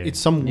 Like Yeah. it's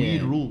some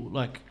weird Yeah. rule.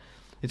 Like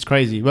it's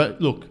crazy.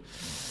 But look,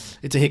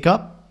 it's a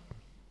hiccup.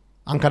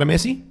 Ankara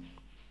Messi.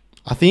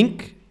 I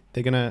think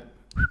they're gonna.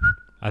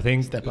 I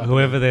think Step up.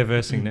 whoever they're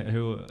versing,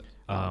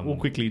 we'll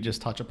quickly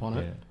just touch upon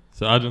it. yeah.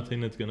 So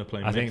Argentina's going to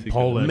play I Mexico. think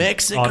Poland.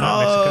 Mexico. Oh,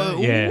 not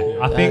Mexico. Yeah,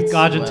 Ooh. I think That's-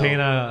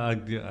 Argentina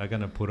are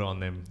going to put it on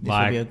them. This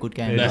will be a good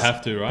game. They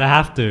have to, right? They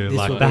have to. This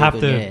Like will they be have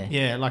good, to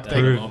yeah. Yeah, like They-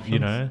 they. prove. options. You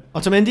know.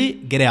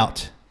 Otamendi, get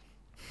out.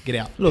 Get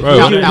out. Look, Bro,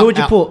 who would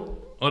you out.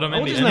 put? Otamendi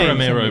What's his and name?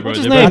 Romero, bro. What's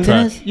his they're name? both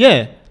trash. Martinez?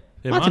 Yeah.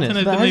 Yeah, Martinez.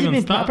 Martinez But didn't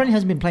even start. apparently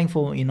hasn't been playing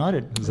for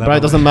United. Is that Bro, it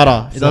doesn't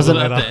matter. It Is doesn't.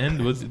 that At what the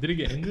end, did he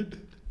get injured?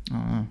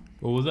 Uh-uh.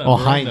 Or was that? Oh,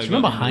 Miranda Heinz. got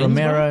Remember injured? Heinz?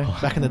 Romero. bro?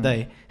 Back in the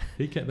day.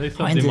 They subbed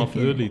Heinz him it, off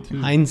yeah. early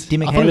too. Heinz. Di I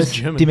thought it was Michaelis.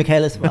 German. Di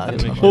Michaelis.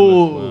 Michaelis.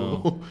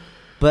 Oh. Wow.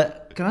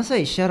 But can I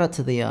say shout out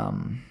to the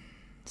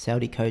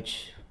Saudi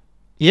coach?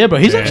 Yeah, bro.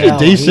 He's Yeah. actually Wow,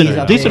 decent. he's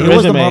up Decent there. He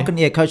was the resume.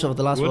 Moroccan coach of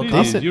the last What World is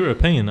Cup. he? He's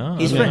European, huh?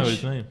 He's I don't know French.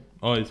 his name.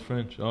 Oh, he's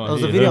French. Oh, There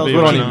was a yeah, video I was Good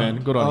on watching him, man.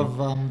 Good on him.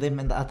 of them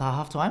at the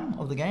halftime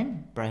of the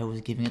game. Bro, he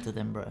was giving it to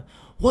them, bro.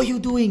 What are you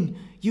doing?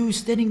 You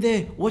standing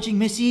there watching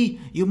Messi?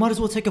 You might as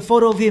well take a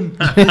photo of him.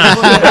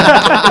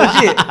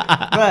 Legit,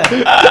 bro.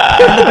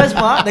 And the best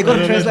part, they got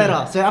a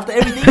translator. So after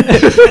everything,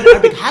 he's in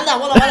Arabic. Hala,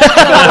 wala, wala,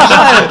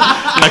 wala.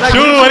 Like,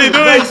 dude, what are you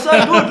Bro, doing? he's so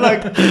good.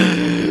 Like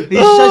he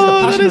shows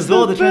the passion as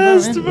well. The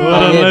translator. man.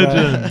 What a Yeah, bro.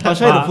 legend. I'll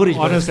show you the But footage.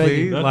 Bro. It's honestly,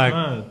 crazy. That's like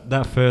mad.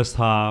 that first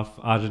half,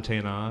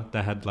 Argentina,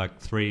 they had like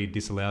 3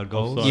 disallowed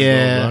goals. Offside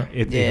Yeah. goals, right?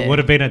 It Yeah. would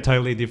have been a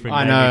totally different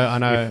I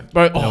game. know.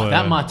 Bro, they were-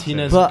 that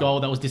Martinez But- goal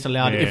that was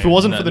disallowed. Yeah. If it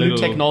wasn't That for the new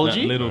little-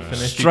 technology, that little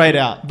finesse. straight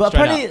out. But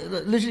straight apparently,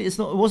 literally, it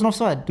wasn't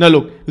offside. No,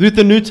 look, with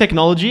the new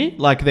technology,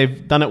 like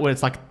they've done it where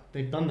it's like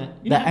they've done that.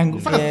 You That know, angle,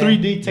 it's like yeah. a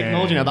 3D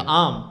technology Yeah. now. The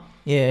arm.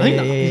 Yeah, I think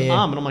yeah, his yeah.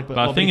 arm, and I'm like, But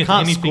I oh, think he it's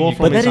can't anything score you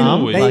from But they his can didn't.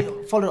 arm. with. They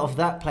Like, followed off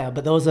that player,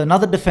 but there was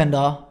another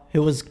defender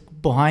who was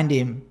behind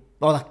him.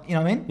 Or like, you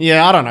know what I mean?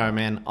 yeah, I don't know,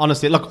 man.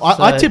 Honestly, look, So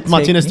I tipped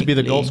Martinez to be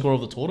the goal technically- scorer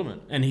of the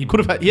tournament, and he could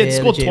have had. He had Yeah,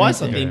 scored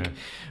twice, I legitimately. think.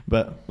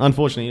 But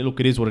unfortunately,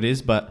 look, it is what it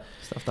is. But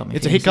Stuff that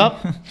it's a makes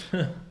hiccup. sense.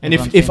 And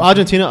Everyone's if saying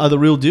Argentina are the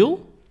real deal,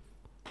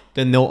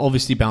 then they'll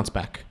obviously bounce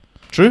back.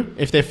 True.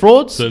 If they're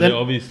frauds, So then they're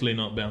obviously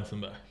not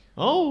bouncing back.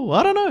 oh,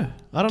 I don't know.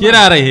 Get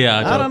out of here,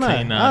 I don't know.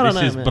 Argentina. I don't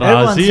This know, is man.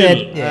 Everyone Brazil.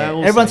 said,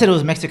 we'll everyone see. said it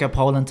was Mexico,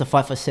 Poland to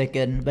fight for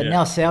second, but Yeah.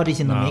 now Saudi's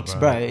in the Nah, mix, bro.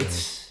 bro.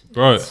 It's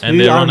Bro, it's and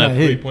who, they're I on don't a know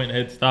who. 3-point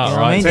head You start, know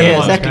what I right? mean? Ten Yeah,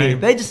 points exactly. game,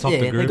 They just top the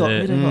they group. got Yeah.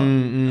 who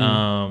they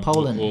got?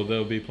 Poland. Well,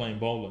 they'll be playing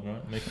Poland,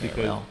 right? Mexico's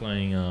well.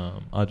 playing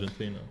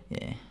Argentina.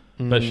 Yeah.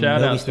 But shout They'll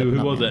be out to stepping who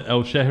up, was man. it?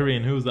 El Shehri,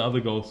 and who was the other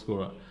goal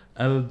scorer?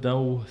 El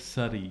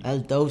Dawsari. Al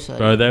Dosa.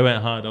 Bro, they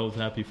went hard. I was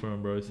happy for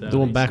him, bro. Saudi.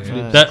 Doing backflips.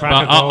 Yeah. That, Crack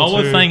but a I goal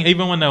was too. saying,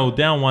 even when they were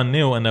down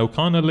 1-0 and they were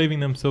kind of leaving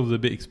themselves a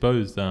bit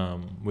exposed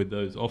with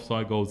those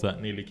offside goals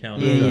that nearly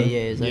counted. Yeah, yeah, They yeah.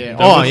 Exactly. Yeah.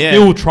 were Oh, yeah.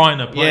 still trying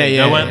to play.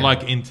 Yeah, They weren't yeah.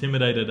 like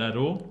intimidated at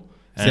all.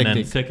 And then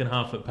Hectic. second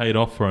half, it paid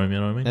off for him. You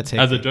know what I mean? That's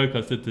as a hectic. joke,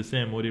 I said to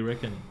Sam, "What do you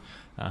reckon?"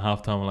 At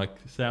halftime, like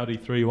Saudi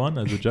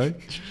 3-1 as a joke.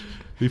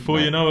 Before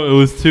you know it, it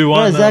was 2-1.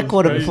 Bro, That Zach was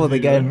caught it crazy, before the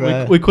bro. game,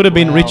 bro. We could have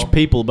been Wow. rich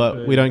people,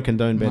 but we don't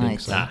condone betting.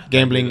 Nice. So Nah, don't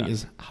gambling do that.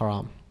 is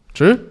haram.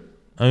 True?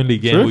 Only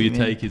gamble True? you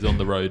Yeah. take is on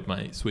the road,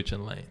 mate.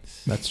 Switching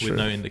lanes. That's with true.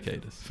 no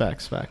indicators.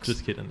 Facts.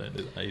 Just kidding, don't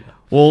do that either.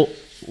 Well,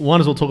 might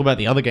as well talk about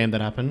the other game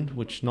that happened,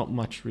 which not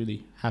much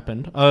really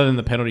happened, other than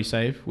the penalty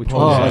save, which Oh,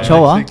 was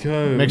Ochoa.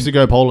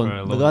 Mexico, Poland.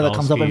 Bro, The guy that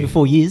comes up Lewandowski. every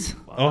 4 years.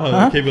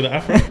 Oh, keep with the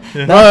afro.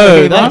 Yeah. No,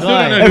 okay, that I still don't know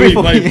guy. who he Every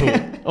plays football-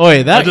 for.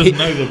 Oh, that I just he-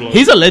 know the bloke.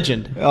 he's a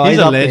legend. Oh, he's he's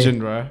a up there. legend,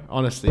 bro.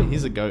 Honestly,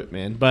 he's a goat,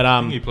 man. But I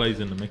think he plays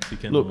in the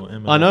Mexican look, or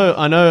MLS.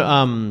 I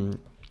know.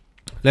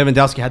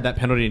 Lewandowski had that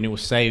penalty and it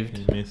was saved.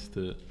 He missed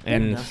it.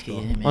 And Lewandowski,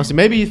 yeah, man. honestly,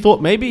 maybe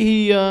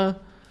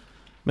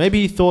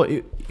he thought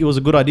it was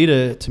a good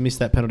idea to miss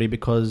that penalty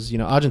because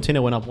Argentina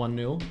went up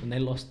 1-0 and they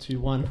lost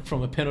 2-1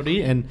 from a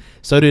penalty, and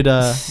so did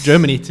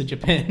Germany to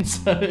Japan.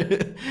 So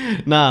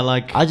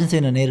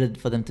Argentina needed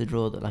for them to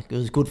draw. Like it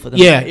was good for them.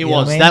 yeah, you it know what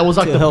was. I mean? That was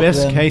like To the help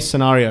best them. case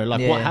scenario. Like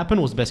what Yeah.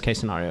 happened was the best case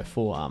scenario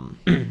for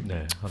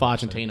Yeah, for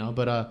Argentina.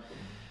 But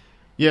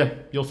yeah,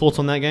 your thoughts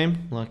on that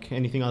game? Like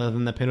anything other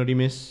than the penalty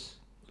miss?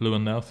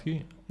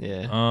 Lewandowski.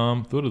 Yeah.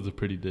 Thought it was a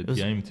pretty dead was-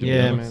 game, to be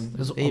Yeah, honest. man.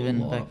 There's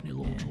Even a lot back- of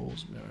little yeah.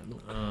 draws, man.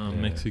 Look.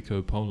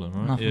 Mexico, Poland,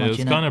 right? Not Yeah, much, it was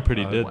innit? kind of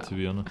pretty Oh, dead, wow. to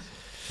be honest.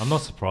 I'm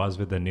not surprised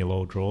with the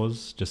 0-0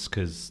 draws, just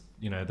because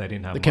they didn't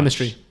have The much,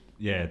 chemistry.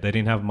 Yeah, they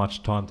didn't have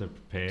much time to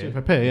prepare. To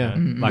prepare, yeah.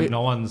 you know? Like Mm.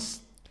 no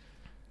one's,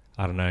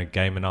 I don't know,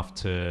 game enough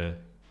to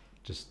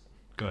just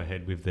go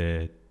ahead with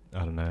their. I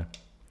don't know.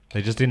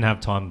 They just didn't have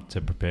time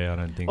to prepare. I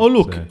don't think. Oh,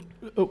 look. so.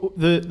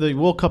 The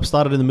World Cup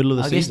started in the middle of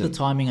the I guess season. the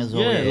timing as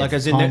well. Yeah, like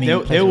it's as in timing they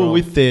plays a were role.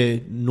 with their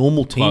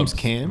normal teams Clubs.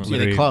 camps, Yeah.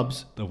 their Literally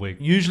clubs. the week.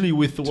 Usually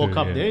with the World Two,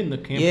 Cup, yeah. they're in the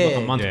camp Yeah. like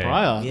a month Yeah.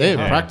 prior. Yeah. They're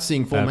Yeah.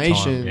 practicing They have time,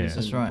 formations yeah. and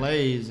That's right.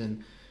 plays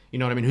and you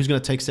know what I mean. Who's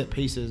going to take set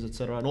pieces,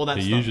 etc. and all that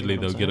But stuff. usually you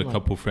know what they'll I'm get a saying? Like-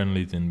 couple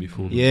friendlies in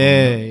before. the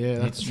Yeah, tournament. yeah,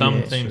 that's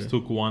Some true. teams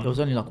took one. There was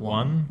only like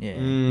one. Yeah,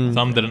 Mm.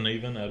 Some didn't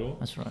even at all.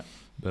 that's right.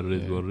 But it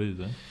is Yeah. what it is,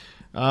 eh?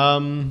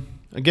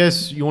 I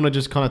guess you want to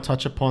just kind of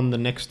touch upon the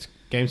next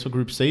games for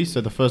Group C. So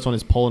the first one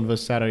is Poland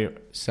versus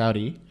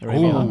Saudi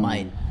Arabia. Oh,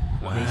 mate.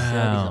 Wow. These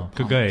Saudis are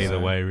Could go punks. either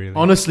way, really.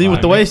 Honestly, with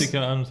Like the way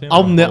Mexico,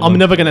 I'm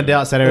never going to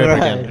doubt Saudi Arabia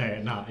Right.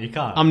 again. No, you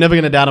can't. I'm never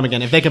going to doubt them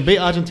again. If they can beat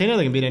Argentina,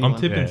 they can beat anyone. I'm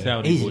tipping Yeah.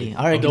 Saudi. Easily. Boys.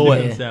 I reckon I'm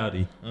tipping yeah.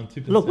 Saudi. I'm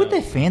tipping Look, with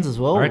Saudi. their fans as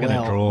well. I reckon they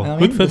wow. draw. I mean,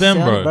 Good for the them,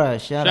 Saudi- bro.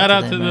 Shout Shout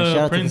out them, to man. the Shout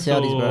out prince to the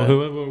Saudis, or bro.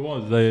 whoever it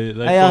was. They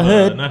Hey, I called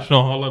heard- a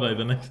national holiday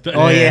the next day.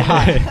 Oh yeah,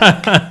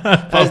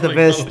 that's the Public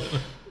best. holiday.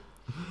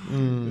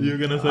 Mm. You're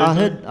gonna say? I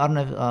something? heard. I don't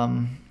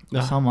know.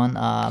 If, someone,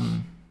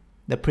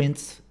 the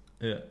prince,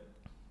 Yeah.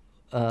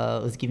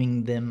 was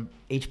giving them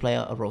each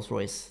player a Rolls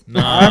Royce.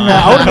 Nah. I don't know.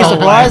 I wouldn't be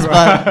surprised,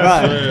 but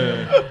right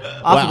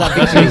Yeah. after that That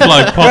victory, seems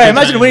like bro, pocket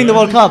imagine winning the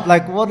change, World Cup.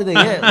 Like, what do they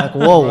get? Like,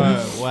 whoa.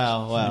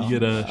 Wow. You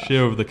get a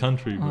share of the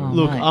country, bro. Oh,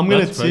 Look, mate. I'm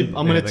gonna That's tip. crazy.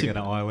 I'm gonna they tip. get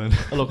an island.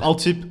 Look, I'll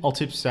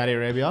tip Saudi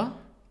Arabia,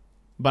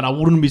 but I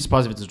wouldn't be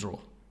surprised if it's a draw.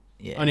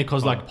 Yeah. Only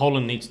because like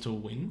Poland needs to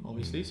win,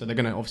 obviously, so they're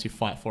gonna obviously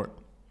fight for it.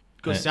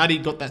 Because Yeah. Saudi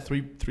got that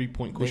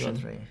 3-point They got cushion.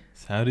 three.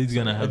 Saudi's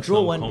gonna A have draw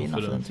some won't be enough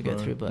for them confidence, to go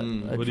bro. through, but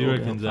a What do you draw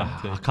reckon, will Zach?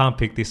 help. I can't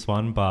pick this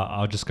one, but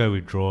I'll just go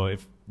with draw.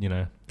 If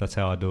that's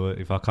how I do it.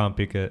 If I can't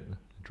pick it,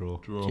 draw.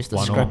 Draw. Just a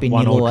One scrappy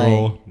or nil away.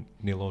 draw.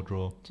 Nil or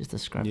draw. Just a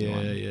scrappy Yeah.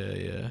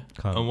 one.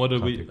 Can't, And what did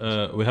can't we? pick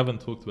this. We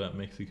haven't talked about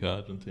Mexico,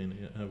 Argentina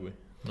yet, have we?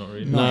 Not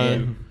really. Not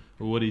yet.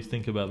 Well, what do you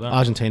think about that?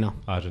 Argentina.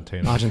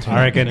 Argentina. Argentina.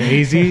 I reckon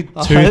easy.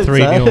 I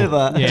 2-3 hope so, nil.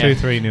 but- Yeah.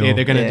 2-3 nil. Yeah,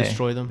 they're gonna Yeah.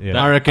 destroy them.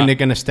 Yeah. I reckon they're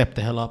gonna step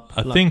the hell up.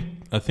 I Like- think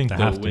They they'll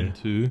have win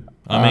to. too.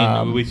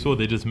 I mean, we saw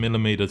they're just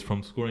millimeters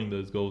from scoring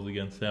those goals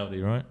against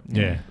Saudi, right?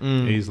 Yeah,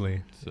 Mm.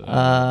 easily. So,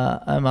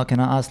 Omar, can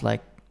I ask,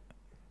 like,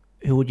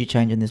 who would you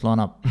change in this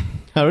lineup?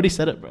 I already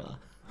said it, brother.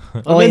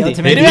 Oh, yeah, Mendy.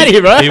 Otamendi. Get him out of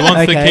here, bro. he wants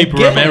Okay. to keep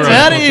Get Romero.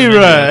 out of as here, the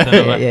bro.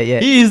 centre back. Yeah.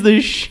 He is the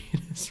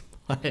shittest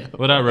player.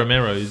 What about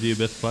Romero? Is he your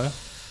best player?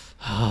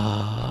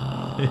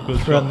 He was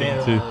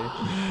shocking too.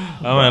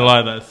 I won't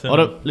lie,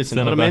 that Listen,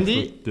 centre backs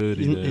Otamendi look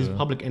dirty is there, he's bro.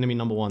 public enemy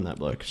number one. That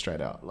bloke, straight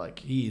out. Like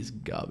he is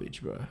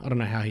garbage, bro. I don't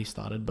know how he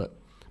started, but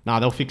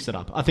they'll fix it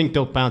up. I think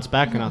they'll bounce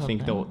back, and I Yeah,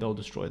 think they'll- they'll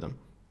destroy them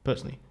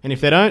personally. And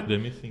if they don't, They're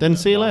missing Then that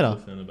see you Barca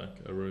later. Centre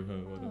back,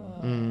 Arujo,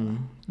 whatever.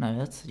 No,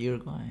 that's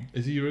Uruguay.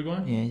 Is he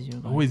Uruguay? Yeah, he's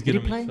Uruguay. I always get Did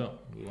him he play? mixed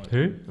up. Like,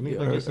 Who? I mean,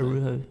 like yesterday.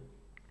 Arujo.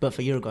 But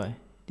for Uruguay.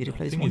 Did he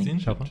play I this think he's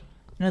morning? injured.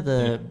 You know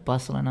the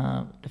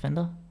Barcelona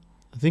defender?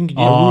 I think he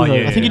did. Oh,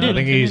 Uruguay. yeah. I think he did. I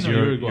think he's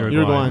Uruguay.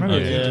 Uruguayan. Oh,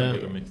 Yeah. yeah.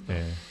 Get them mixed up.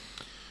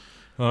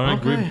 Yeah. All right,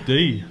 Okay. Group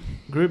D.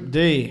 Group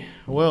D.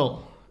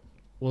 Well,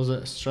 was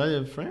it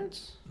Australia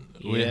France?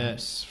 Yeah.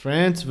 Yes,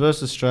 France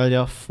versus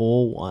Australia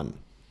 4-1.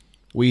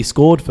 We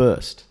scored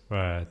first.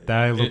 Right.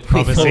 They look It-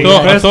 promising.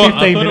 I First thought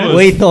 15 it minutes. was-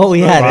 We thought we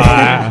had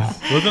Right.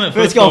 Wasn't it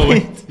First goal win?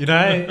 win. You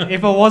know,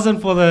 if it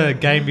wasn't for the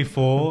game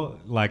before,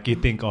 like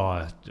you'd think,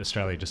 oh,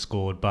 Australia just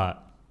scored,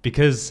 but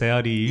because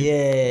Saudi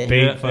Yeah.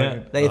 beat, Yeah,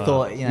 fucking- They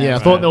thought, you know. Yeah, I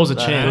thought there was a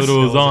Right. chance. Thought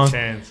it was there on. a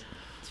chance.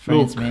 It's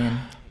France, Look. man.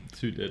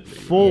 Too deadly.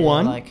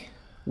 4-1. Yeah, like,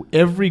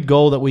 Every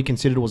goal that we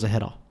considered was a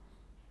header.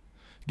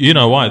 You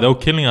know why? They were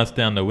killing us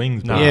down the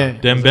wings, bro. Nah. Yeah.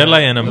 Dembele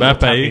and Was it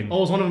tapping? Mbappe. Oh,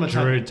 was one of them a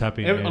Giroud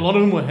tapping, A yeah. lot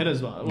of them were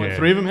headers. Like Yeah.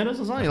 3 of them headers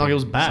or something. Like it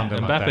was bad.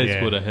 Something like Mbappe that, yeah.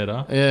 scored a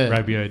header. Yeah,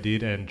 Rabiot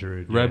did and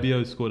Giroud. yeah.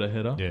 Rabiot scored a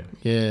header. Yeah.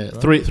 yeah.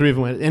 Three of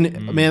them were.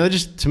 And man, they're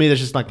just to me, they're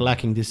just like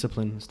lacking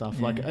discipline and stuff.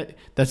 Yeah. Like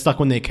that's like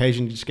when the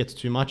occasion just gets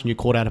too much and you're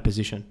caught out of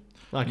position.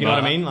 Like you know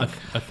what I mean? Like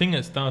I think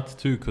it starts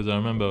too because I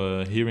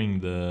remember hearing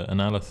the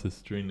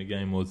analysis during the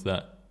game was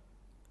that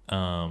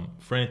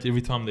France,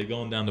 every time they're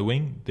going down the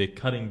wing, they're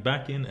cutting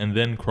back in and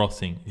then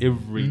crossing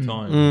every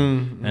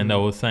time. And I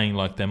was saying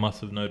like they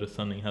must have noticed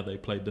something how they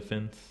played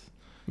defense.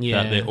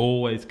 yeah, That they're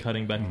always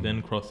cutting back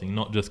then crossing,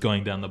 not just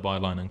going down the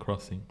byline and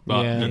crossing.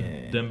 But Yeah.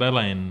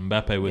 Dembele and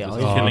Mbappe were Yeah, just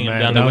oh, killing him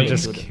man, down they the were wing.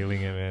 just killing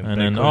him, man. And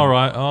They then, couldn't- all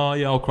right,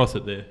 I'll cross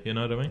it there. You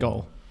know what I mean?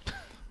 goal.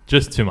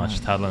 Just too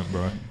much talent,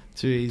 bro.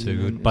 Too easy. too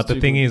man. good. It's But the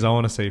too thing good. is, I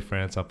want to see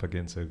France up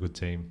against a good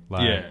team.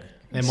 Like, Yeah.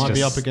 They it's might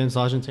be up just- against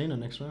Argentina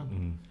next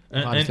round.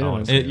 Mm. Argentina won't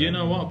And see you that.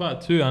 know what?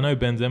 But too, I know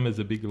Benzema's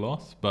a big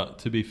loss. But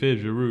to be fair,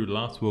 Giroud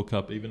last World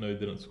Cup, even though he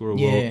didn't score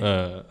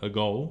a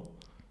goal,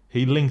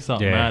 he links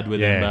up Yeah, mad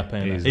with yeah, Mbappe.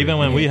 And that. easily. Even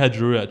when we Yeah. had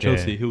Giroud at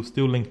Chelsea, Yeah. he'll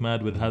still link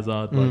mad with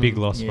Hazard. Mm. Big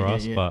loss Yeah, for yeah,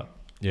 us, yeah. but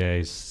Yeah,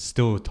 he's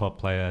still a top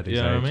player at his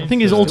Yeah, I age. mean, I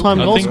think he's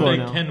all-time I goal think scorer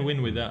they now. can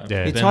win without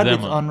Yeah. He tied with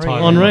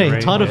Benzema. Henry.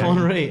 Henry, Tied with yeah.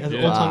 Henry as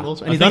Yeah. all-time goal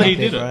scorer. I And think he he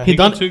did bro. it. He He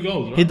done- got 2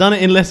 goals, right? He done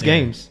it in less Yeah.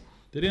 games.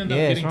 Did he end up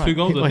Yeah, getting that's 2 right.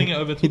 goals? I think it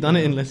overtook He done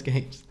it him. in less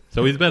games.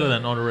 So he's better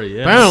than Henry,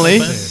 yeah.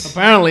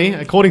 Apparently,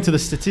 according to the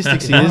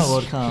statistics, he He won is. a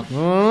World Cup.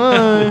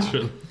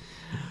 Literally.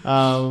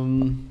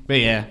 But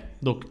yeah,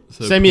 look,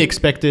 So-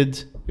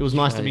 semi-expected. It was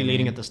nice to be Australia,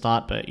 leading man. at the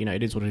start, but you know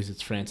it is what it is.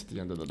 It's France at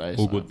the end of the day.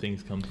 All so. good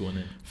things come to an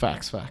end.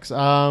 Facts.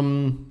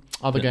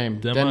 Other game,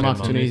 Denmark, Denmark,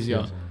 Tunisia.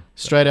 Tunisia.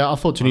 Straight out, I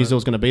thought Tunisia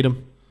was going to beat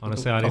them.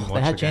 Honestly, I didn't They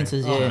watch had the game.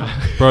 chances, yeah.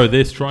 Bro,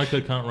 their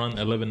striker can't run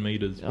 11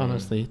 meters. Bro.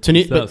 Honestly, It's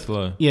that but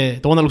slow. yeah,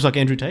 the one that looks like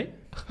Andrew Tate.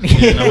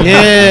 Yeah.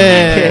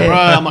 Yeah, bro.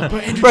 I'm like, bro,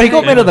 Andrew Bro, he got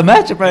Tate. man of the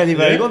match apparently,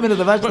 bro. He Yeah. got man of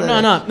the match. But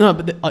there. no.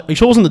 But are you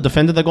sure it wasn't the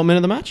defender that got man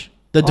of the match?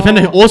 The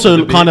defender who also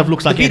The kind of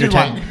looks like Andrew bearded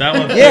Tate. one. That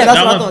one's, Yeah, that's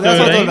that what I one's thought. That's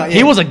what I thought 13. about.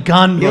 He was a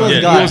gun, bro. He was a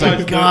Yeah, gun. He was a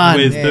the gun.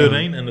 Wears Yeah.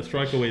 13 and the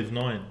striker wears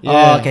 9.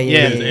 Oh, okay,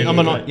 yeah, yeah. yeah,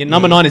 Number yeah. 9. Yeah,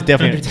 number 9 is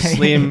definitely Andrew Tate.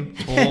 slim,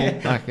 tall.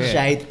 Like, yeah.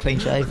 Shade, clean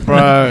shave.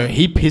 Bro,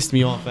 he pissed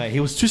me off. He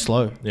was too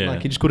slow. Yeah.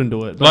 Like he just couldn't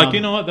do it. But, Like,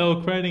 you know what? They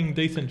were creating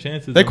decent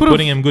chances. They and could've-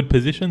 putting him in good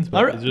positions,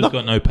 but he's just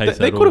got no pace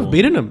They at could all. have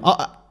beaten him.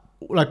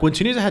 Like when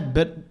Tunisia had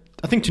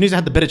I think Tunisia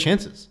had the better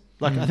chances.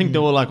 Like I think they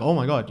were like, oh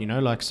my god, you know,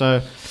 like so.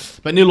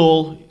 But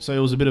 0-0, so it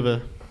was a bit of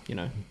a, you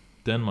know.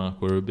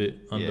 Denmark were a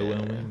bit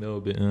underwhelming. They were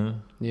a bit.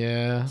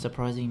 Yeah.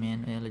 Surprising,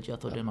 man. Yeah, legit, I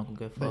thought Denmark would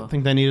go I far.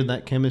 think they needed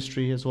that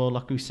chemistry as well.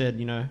 Like we said,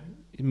 you know,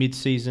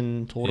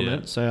 mid-season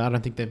tournament. Yeah. So I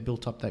don't think they've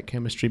built up that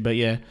chemistry. But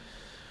yeah,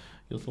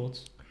 your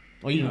thoughts?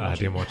 Oh, you didn't I watch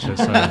didn't it. watch it,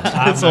 so I It's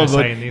have no all good.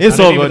 say in this. It's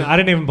I all didn't good. even- I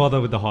didn't even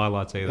bother with the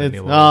highlights either. It's,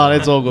 Neil.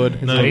 it's all good.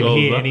 It's No I all didn't good. goals,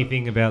 hear huh?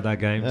 anything about that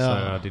game, so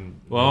Yeah. I didn't.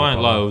 Well, I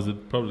won't lie. bother. It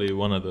was probably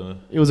one of the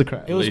It was a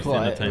crack. It was least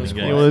quiet. entertaining It was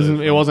games. It quiet.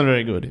 wasn't. It wasn't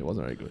very good. It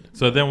wasn't very good.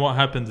 So then, what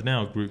happens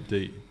now? Group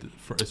D.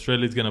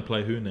 Australia's going to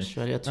play who next?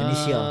 Australia,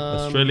 Tunisia.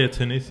 Australia,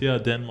 Tunisia,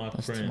 Denmark,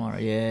 That's France. tomorrow,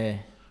 yeah.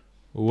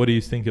 Well, what do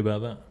you think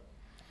about that?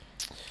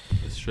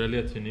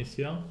 Australia,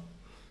 Tunisia.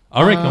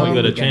 I reckon we got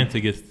a good game. chance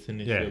against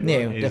Tunisia. Yeah. bro.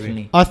 Yeah, Easy.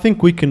 definitely. I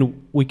think we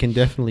can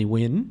definitely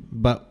win,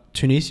 but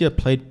Tunisia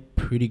played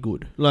pretty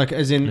good. Like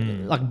as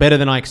in like better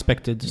than I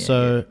expected. Yeah,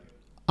 So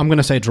I'm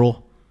gonna say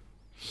draw.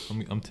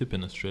 I'm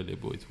tipping Australia,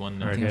 boys.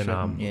 1-0. I reckon,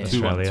 Yeah. 2-1.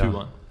 Australia.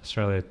 2-1.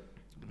 Australia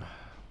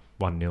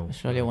 1-0.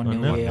 Australia 1-0,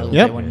 1-0. yeah. I'll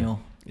Yep. say 1-0.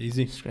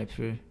 Easy. Scrape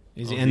through.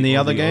 Easy. Aussie, And the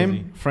other Aussie, game,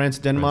 Aussie. France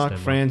Denmark.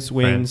 Denmark. France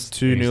wins France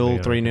 2-0, easily,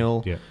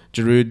 3-0. Yeah.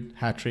 Giroud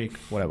hat trick,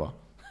 whatever.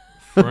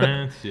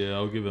 France, yeah,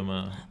 I'll give him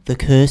a. The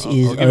curse I'll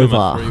is give him a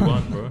over.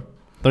 3-1, bro.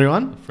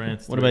 3-1.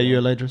 France. What about you,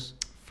 3-1. Alaydrus?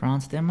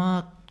 France,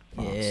 Denmark.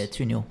 Yeah, France.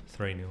 2-0.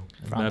 3-0.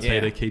 France. Mbappe Yeah.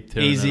 to keep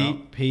tearing it Easy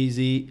up.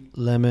 peasy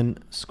lemon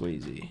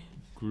squeezy.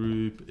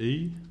 Group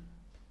E.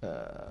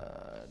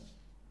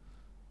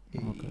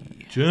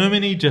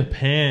 Germany,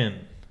 Japan.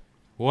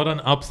 What an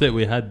upset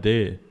we had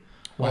there.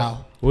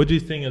 Wow. What do you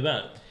think of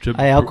that?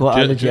 Hey, I'll call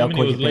Germany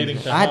was leading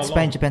Japan. to I had how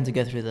Spain, long? Japan to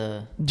go through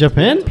the.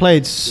 Japan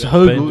played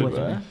so Spain good, played-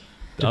 bro.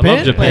 I love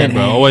Japan Japan, played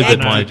bro. I always hectic.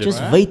 admired Just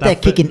Japan. wait that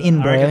That's kicking the-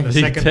 in, I reckon bro. the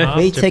second Wait half,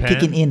 Wait that Japan-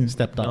 kicking in.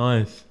 Stepped up.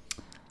 Nice.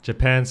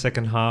 Japan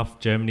second half,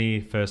 Germany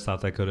first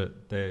half. They could have.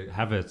 They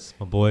Havertz,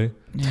 my boy,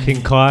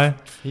 King Kai.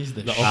 He's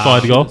the, The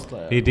offside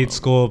goal. He did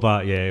score,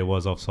 but yeah, it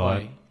was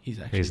offside. He's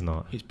actually. He's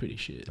not. He's pretty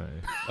shit. So,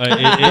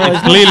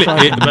 It's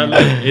clearly, but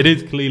look, it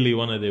is clearly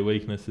one of their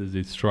weaknesses.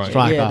 Is strike.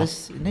 Strike. Yeah, Striker.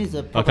 this it needs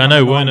a. Like I know proper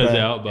number Werner's nine,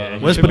 out, yeah, but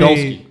he Where's should be-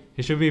 Podolski?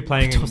 He should be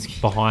playing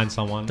Podolski. behind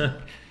someone.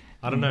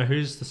 I don't know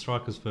who's the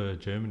strikers for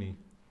Germany.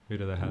 Who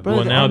do they have? Bro,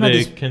 well, I now know they're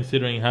this-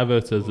 considering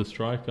Havertz as a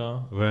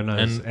striker.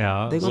 Werner's And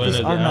out. They got Werner's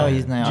this. I don't out. know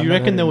his name. Do you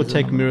reckon they would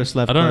take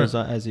Miroslav I don't know.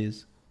 Klose as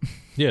is?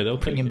 Yeah, they'll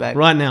Bring take him back.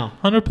 Right now.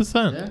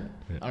 100%.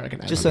 I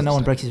reckon. Just so no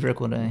one breaks his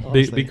record, eh?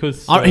 Honestly.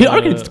 Because I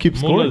reckon it's to keep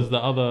scoring. Muller's the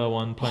other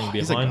one playing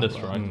He's a behind the gun,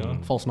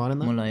 striker. False nine in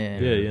that. Mullah, yeah.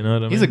 Yeah, you know what I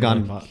mean. He's a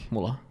gun, Like, but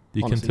Muller.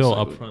 you can honestly, tell so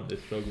up good. front they're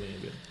struggling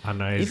a bit. I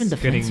know. He's Even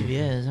defensive, getting,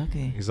 yeah, it's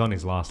okay. He's on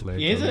his last leg.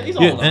 Yeah, so- he's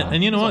Yeah, old, man.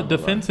 and you know He's what? old, bro.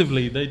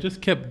 Defensively, they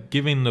just kept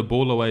giving the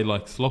ball away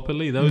like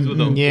sloppily. Those were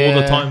the all Yeah.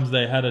 the times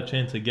they had a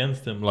chance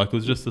against him. Like it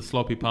was just a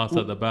sloppy pass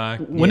at the back.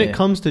 When Yeah. it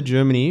comes to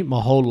Germany,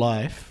 my whole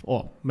life,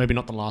 or maybe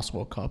not the last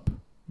World Cup,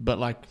 but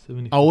like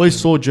 70%. I always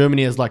saw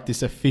Germany as like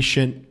this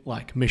efficient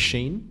like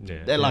machine. Yeah.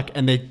 They're like,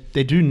 and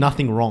they do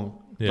nothing wrong.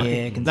 Yeah.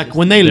 Yeah, Like consistent.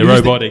 when they They're lose,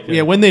 robotic, yeah,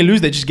 yeah. when they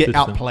lose, they just get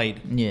System. outplayed.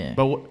 Yeah.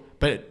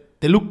 But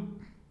they look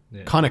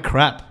Yeah. kind of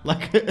crap.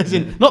 Like as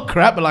in not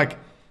crap, but like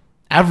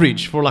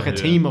average for like a Yeah.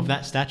 team of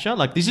that stature.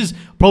 Like this is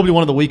probably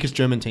one of the weakest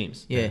German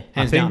teams. Yeah. Hands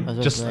I think down. I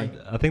was just gonna say.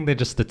 I think they're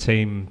just the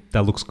team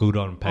that looks good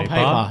on On paper.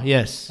 paper,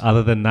 yes.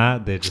 Other than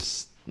that, they're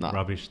just Nah.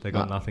 rubbish. They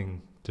got Nah.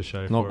 nothing to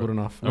show. Not for good it.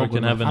 enough. I Not reckon good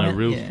enough. having I a mean,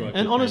 real yeah. striker.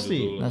 And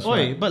honestly, That's oi,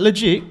 right. but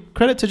legit,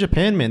 credit to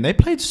Japan, man. They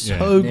played so Yeah.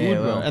 good, Yeah,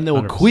 bro. well, And they were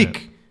 100%.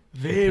 quick.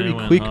 Very Japan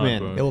went quick, hard, man.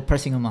 bro. They were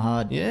pressing him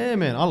hard. Yeah,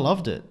 man. I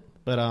loved it.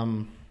 But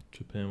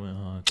Japan went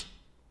hard.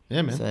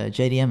 yeah, man. So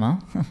JDM,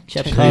 huh?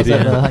 Chap JDM.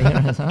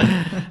 cars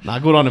over. Nah,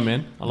 good on him,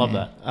 man. I love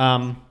Yeah.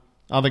 that.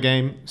 Other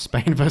game,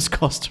 Spain versus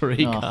Costa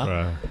Rica. Oh.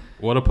 Bro.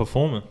 What a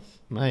performance!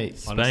 Mate.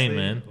 Spain, Honestly,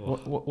 man.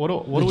 What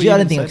do we Legit, I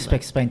even didn't say,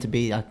 expect Spain to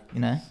be like,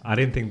 I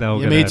didn't think they were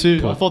mate? going Yeah, to me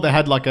too. I thought they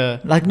had like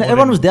a... like More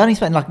everyone than- was doubting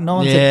Spain. Like no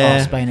one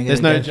said, "Oh, Spain are There's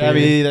gonna no go Javi,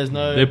 through." there's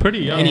no... They're pretty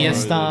young.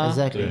 Iniesta. bro.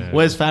 Exactly. Yeah.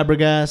 Where's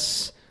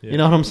Fabregas? Yeah. You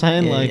know what I'm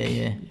saying? Yeah, like,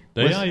 yeah.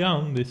 They Where's- are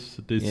young. This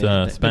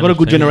Yeah, Spanish they've got a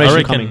good team. generation I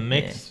reckon coming.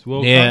 next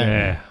World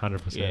Yeah. Yeah,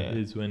 100%. Yeah. Cup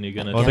is when you're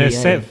gonna. Well, see- they're Yeah,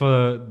 set yeah.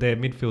 for their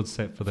midfield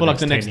set for the for like next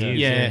the next 10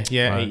 years.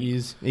 yeah, Right. 8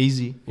 years.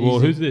 Easy. Well,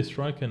 easy. who's their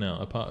striker now?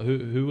 Apart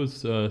who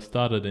was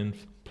started in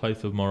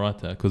place of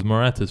Morata? Because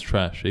Morata's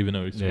trash, even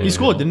though he scored. Yeah. He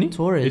scored, didn't he?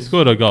 Torres. He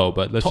scored a goal,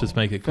 but let's just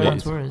make it clear.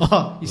 Ferran Torres.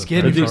 Oh, he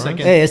scared me Is for a he- second.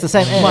 Yeah, it's the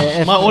same.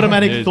 My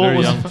automatic Yeah, he's thought very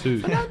was... young too.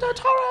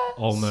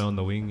 Olmo on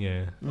the wing,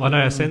 yeah. Oh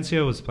no,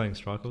 Asensio was playing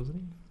striker,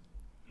 wasn't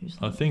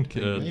I think.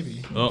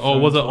 Maybe.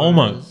 Was it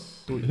Olmo?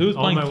 Who was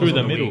playing Olmo through was the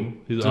on the middle?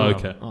 wing. He's, Yeah.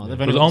 okay. Oh, they've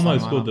Because only got Olmo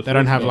some scored the They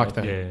don't first have goal. like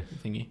the he? Yeah.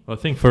 thingy. I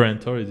think Ferran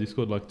Torres, he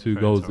scored like 2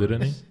 goals,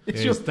 didn't he?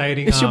 It's He was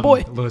dating it's your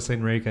boy. Luis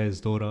Enrique's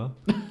daughter.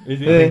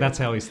 Is I think that's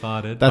how he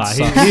started. That But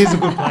sucks. he's a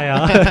good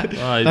player.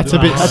 That's a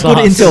bit That's sus. good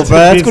intel, bro.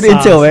 That's good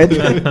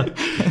intel, man.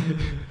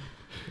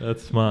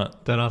 That's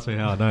smart. Don't ask me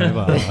how I know,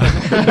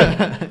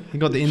 but He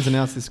got the ins and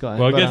outs, this guy.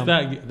 Well, I But,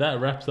 guess that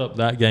wraps up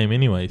that game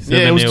anyway.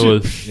 Yeah, it was 7-0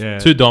 was yeah.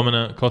 too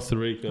dominant. Costa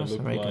Rica Costa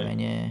looked Rica, like man,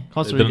 yeah.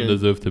 Costa they didn't Rica,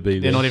 deserve to be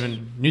they're there. not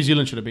even... New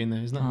Zealand should have been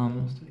there, isn't it? I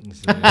think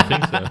so.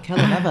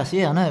 Keylor Navas,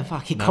 yeah, I know.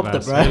 Fuck, he copped it,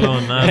 Navas. bro.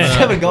 Keylor Navas.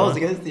 7 goals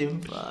against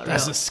him.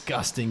 That's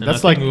disgusting. And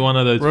That's I like... think one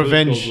of those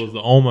revenge. first goals was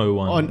the Olmo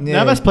one. Oh, Yeah.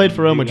 Navas played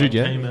for Real He, Madrid,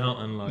 like, yeah? Came out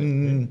and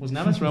like Was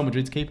Navas Real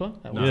Madrid's keeper?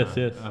 At one- Yes,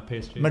 yes.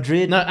 PSG.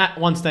 Madrid. No, at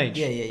one stage.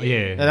 Yeah, yeah, Oh, yeah.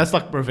 yeah. Yeah, that's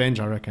like revenge,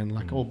 I reckon.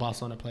 Like all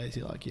Barcelona players,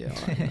 you're like, yeah,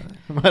 all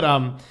right.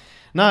 But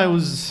no, it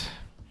was.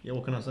 Yeah,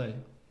 what can I say?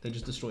 They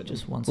just destroyed them.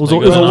 Just one. It was They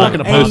all- got it was all an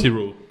walking Iron apart. Percy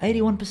rule.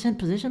 81%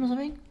 possession or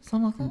something?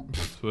 Something like that?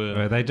 Swear.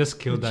 Bro, they just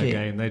killed that Legit.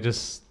 game. They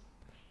just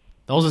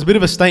That was a bit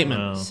of a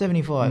statement. No.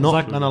 75.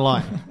 Not gonna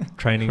lie,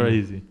 training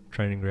Crazy.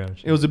 ground.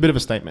 it was a bit of a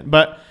statement.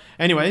 But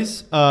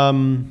anyways,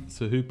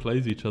 So who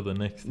plays each other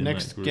next? In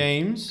next that group?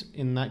 games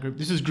in that group.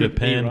 This is Group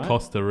Japan, E, right?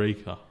 Costa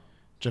Rica.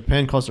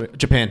 Japan, Costa Rica,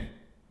 Japan,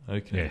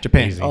 Okay. Yeah.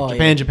 Japan, Easy. Oh,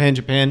 Japan, yeah. Japan,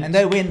 Japan. And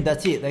they win,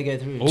 that's it. They go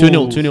through. Oh,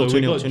 2-0, 2-0, so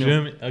we 2-0, got 2-0.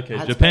 Germany. Okay, I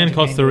had Japan, Spain,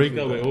 Costa Japan, Rica.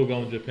 Japan. We're all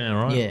going Japan,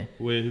 right? Yeah.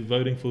 We're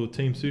voting for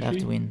Team They have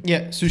to Sushi. win.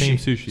 Yeah, sushi, Team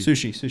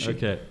sushi. sushi.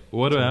 Okay.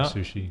 What about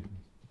sushi?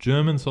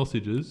 German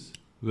sausages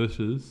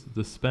versus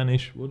the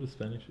Spanish? What does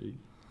Spanish eat?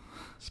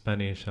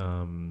 Spanish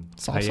Salsa?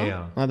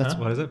 paella. Oh, that's Huh?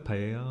 What is it?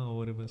 Paella or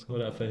whatever it's What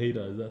called? about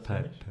fajita? Is that Pa-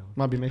 Spanish?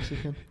 might be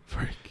Mexican.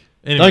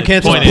 Anyway, Don't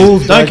cancel point us. is-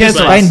 Bulls, don't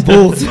cancel us. Spain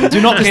Bulls. Do not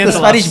Just the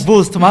cancel Spanish us.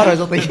 Bulls,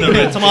 tomatoes, I think.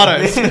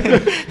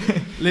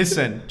 Tomatoes.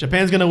 Listen,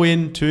 Japan's gonna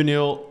win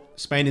 2-0.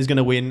 Spain is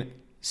gonna win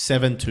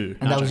 7-2.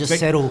 And that will just Expect-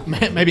 settle.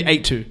 Maybe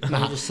 8-2. That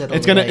will just settle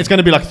It's the gonna way. it's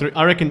gonna be like 3.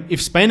 I reckon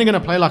if Spain are gonna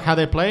play like how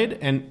they played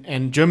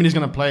and Germany's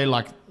gonna play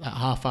like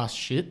half-ass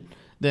shit,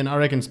 then I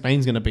reckon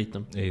Spain's gonna beat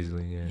them.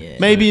 Easily, yeah. Yeah.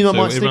 Maybe you so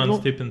might stick.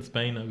 everyone's tipping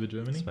Spain over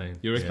Germany. Spain.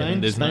 You reckon Spain?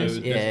 there's no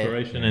Spain? Yeah.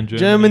 desperation in Germany?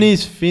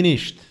 Germany's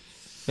finished.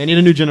 They need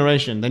a new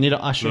generation. They need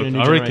to usher in a Look, new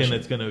I generation. reckon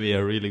it's going to be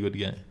a really good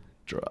game.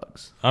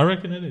 drugs. I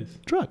reckon it is.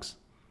 Drugs.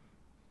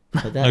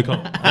 So that- No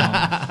comment.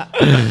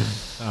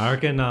 I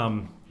reckon,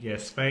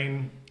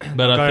 Spain.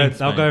 But I think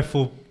they'll Spain. go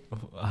full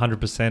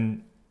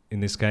 100% in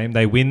this game.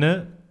 They win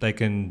it. They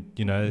can,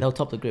 They'll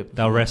top the group.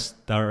 they'll rest.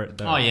 Oh,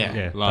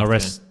 yeah. Last They'll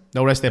rest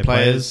They'll rest their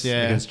players.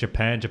 Yeah. against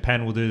Japan.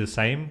 Japan will do the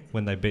same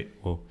when they beat.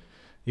 Well,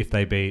 if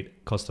they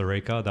beat Costa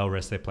Rica, they'll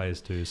rest their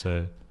players too.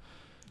 So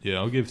Yeah,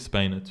 I'll give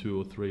Spain a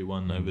 2 or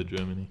 3-1 over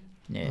Germany.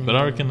 Yeah. But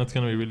I reckon that's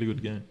going to be a really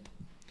good game.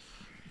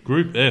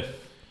 Group F.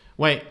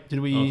 Wait, did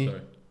we? Oh,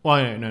 sorry.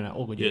 Oh, no,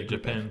 all good. Yeah,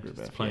 Group Japan F, Group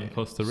is F, playing yeah.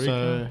 Costa Rica.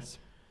 So- It's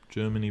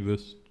Germany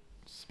versus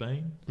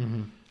Spain.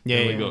 Mhm. Yeah,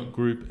 Then yeah. we got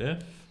Group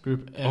F.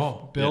 Group F.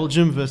 Oh,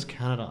 Belgium versus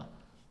Canada.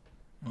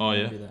 Oh,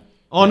 yeah.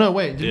 Oh no,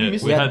 wait, did Yeah, we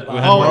miss we it? had Oh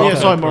Morocco, yeah,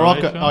 sorry, Morocco.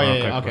 Croatia. Oh yeah,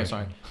 Morocco, okay, Croatia.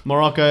 sorry.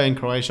 Morocco and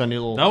Croatia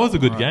nil. That was a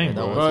good Morocco, game,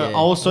 that bro. was- Bro, yeah.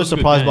 I was so That was a good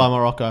surprised by game.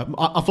 Morocco.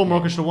 I thought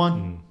Morocco should have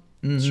won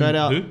straight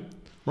out. Who?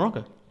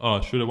 Morocco.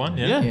 Oh, should have won,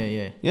 yeah? Yeah. Yeah,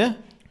 yeah. Yeah.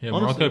 Yeah,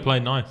 Honestly. Morocco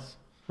played nice.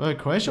 Bro,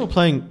 Croatia were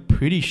playing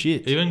pretty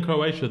shit. Even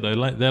Croatia, they're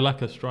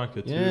like a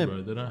striker too, Yeah,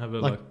 bro. They don't have a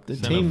like the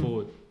centre team-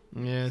 forward.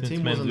 Yeah, the Since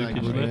team wasn't that Mandzukic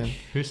good. was Man. there.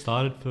 who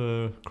started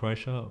for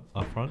Croatia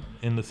up front?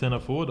 In the centre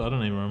forward, I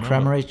don't even remember.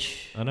 Kramaric.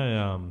 I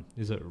know.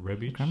 Is it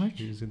Rebic? Kramaric?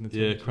 Who's in the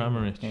team? Yeah,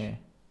 Kramaric. Yeah.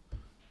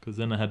 Because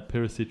then I had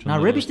Perisic on Now,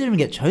 the Rebic didn't even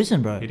get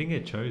chosen, bro. He didn't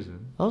get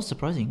chosen. That was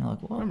surprising. Like,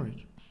 what?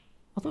 Kramaric.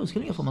 I thought he was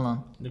killing it for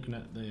Milan. Looking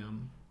at the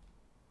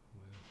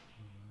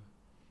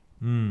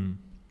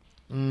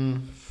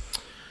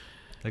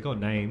They got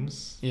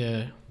names.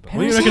 yeah. Perisic. What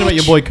do you reckon about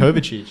your boy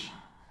Kovacic?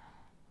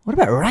 What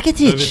about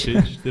Rakitic?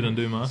 Kovacic didn't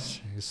do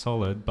much. He's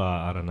solid, but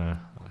I don't know.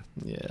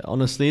 Yeah,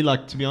 honestly,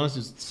 like to be honest,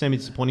 it's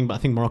semi-disappointing. But I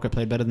think Morocco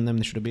played better than them.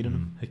 They should have beaten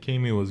them.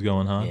 Hakimi was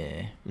going hard.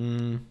 Yeah.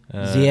 Mm.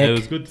 It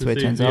was good to Ziyech,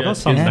 see. turns out. Ziyech Got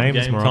some get names,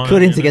 game Morocco. time,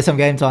 Good in you to know? get some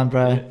game time,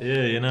 bro.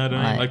 Yeah, you know what I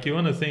mean? Right. Like you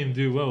want to see him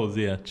do well,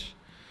 Ziyech.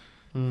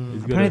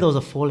 He's Apparently, there was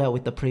a fallout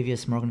with the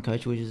previous Moroccan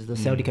coach, which is the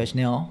Saudi coach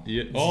now.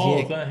 Yeah. Oh,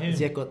 is Ziyech, that him?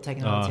 Ziyech got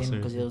taken out of the team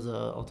because seriously? there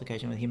was an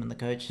altercation with him and the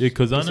coach. Yeah,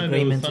 because I know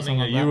there was Disagreements or something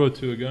a like year that. or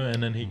two ago,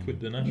 and then he quit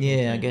the national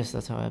Yeah, I team. guess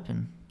that's how it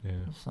happened. Yeah.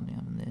 Something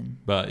happened then.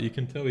 But you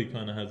can tell he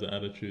kind of has an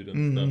attitude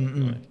and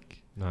stuff. Like,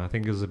 No, I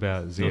think it was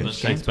about doesn't Ziyech.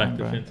 chase back time,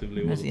 bro.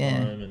 defensively all the Yeah.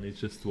 time, and he's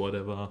just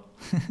whatever.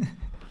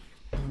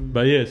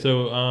 But yeah,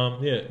 so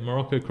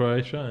Morocco,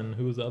 Croatia, and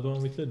who was the other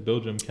one we said?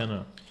 Belgium,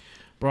 Canada.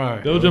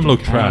 Bro. Belgium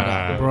looked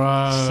trash.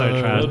 Bro. So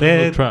trash. Belgium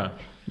They're- looked trash.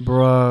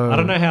 Bro. I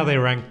don't know how they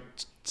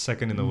ranked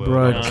second in the world.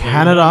 Bro, I don't know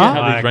Canada?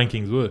 how Like-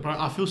 these rankings work. Bro,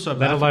 I feel so Let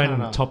bad for alone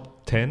Canada.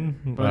 top 10.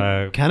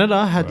 Bro,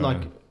 Canada had bro.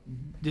 like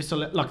this,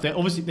 like they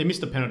obviously they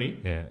missed a penalty,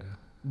 Yeah.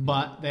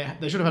 but they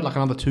should have had like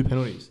another 2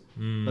 penalties.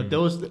 Mm. Like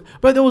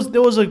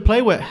there was a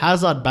play where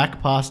Hazard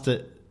back passed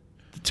it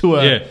to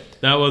a Yeah,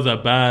 that was a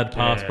bad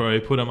pass, Yeah. bro. He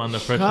put him under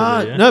pressure.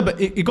 God, Yeah? no, but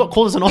it got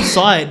called as an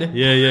offside.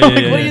 Yeah. Like,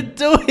 what are you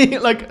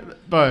doing?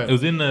 Like, bro. It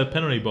was in the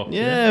penalty box.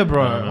 Yeah,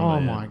 bro. I remember, Oh yeah.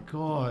 my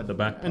god. The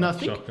back. And I pass,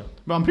 think, shocker.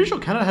 bro, I'm pretty sure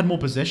Canada had more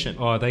possession.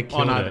 Oh, they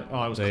killed no, it. it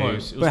was They-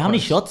 close. It was Bro, how many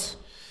close. shots?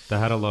 They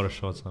had a lot of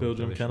shots. I'm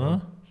Belgium, pretty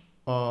Canada.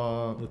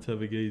 Uh, Let's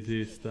have a gaze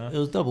here. Stuff. It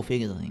was double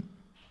figures, I think.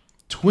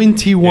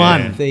 21.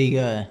 Yeah. There you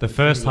go. The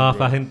first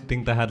half, I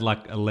think they had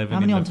like 11 How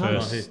many in on the target?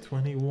 Oh, first. he's I don't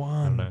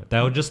 21. know.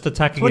 They were just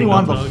attacking. 21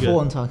 in but numbers. 4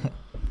 on target.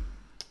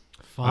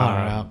 Far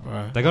out,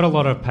 bro. They got a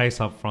lot of pace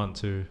up front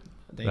too.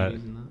 They that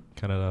using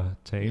Canada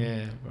that. team.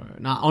 Yeah, bro.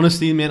 Nah,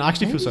 honestly, man, I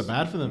actually feel so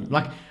bad for them.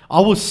 Like, I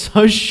was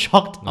so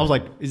shocked. I was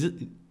like, is it?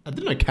 I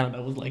didn't know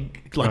Canada was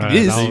like Right,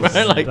 this, that was,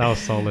 right? Like, that was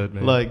solid,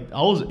 man. like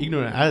I was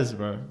ignorant as,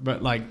 bro.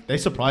 But like, they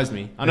surprised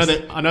me. I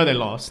know they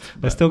lost.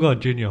 they still got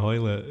Junior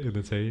Hoylett in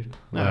the team.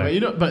 No, Like, but, you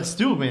know, but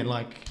still, man,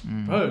 like,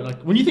 bro, like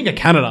when you think of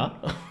Canada,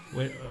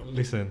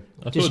 listen,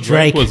 I Just thought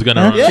Drake Drake. was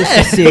gonna Huh? run.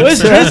 Yeah.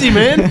 where's Jersey,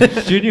 man?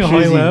 Junior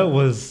Jersey. Hoylett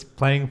was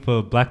playing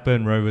for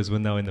Blackburn Rovers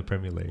when they were in the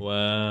Premier League.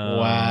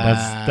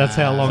 Wow. That's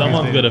how long.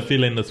 Someone's he's got been. to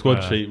fill in the squad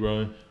Right. sheet,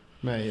 bro.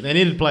 Mate, they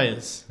needed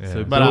players. Yeah.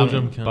 So But,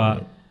 Belgium, but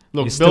Canada.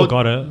 Look, You still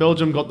got it.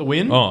 Belgium got the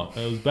win. Oh,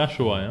 it was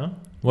Bashaway, huh?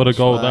 What a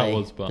goal that Right.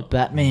 was, The but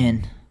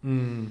Batman.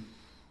 Mm.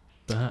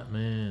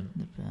 Batman.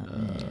 The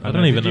Batman. I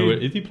don't even Did know. you-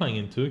 Is he playing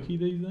in Turkey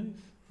these days?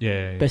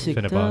 Yeah,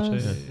 Besiktas. Fenerbahce.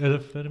 Is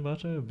it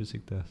Fenerbahce or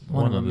Besiktas?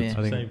 One of them, the yeah.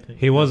 I think same thing.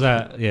 he was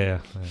at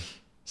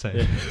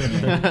same.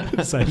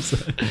 Same.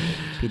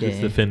 Be Just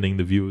there. defending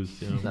the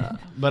viewers. You know? Nah.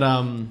 But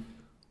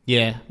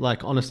yeah,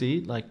 like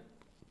honestly, like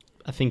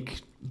I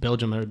think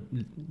Belgium are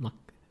like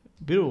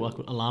a bit of like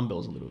alarm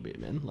bells a little bit,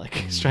 man. Like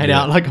straight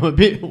Yeah. out, like I'm a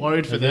bit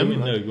worried for Has their them.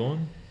 window Like,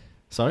 gone?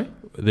 sorry,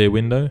 Their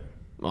window?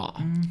 oh,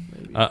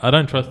 maybe. I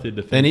don't trust their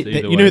defense they need.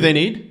 either You know way. who they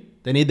need?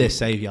 They need their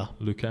savior.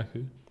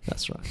 Lukaku.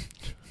 That's right.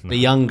 The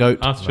young goat.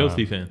 Us No.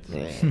 Chelsea fans.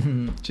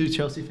 Yeah. Two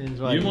Chelsea fans,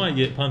 right? You might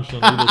get punched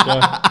on either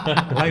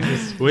side. Like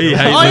this. We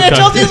hate Oh yeah, Lukaku.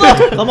 Chelsea's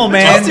on. Come on,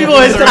 man. Chelsea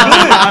boys.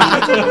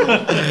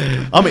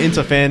 I'm an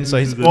Inter fan, so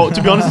he's. Well,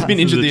 to be honest, he's been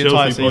This is injured the a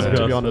entire Chelsea season. To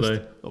podcast be honest,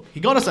 today. Look, he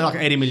got us at like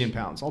 80 million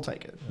pounds. I'll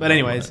take it. But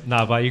anyways,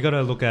 No, but you got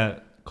to look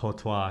at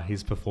Courtois,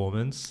 his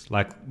performance.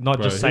 Like not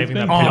Bro, just he's saving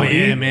been- that oh penalty.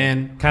 yeah,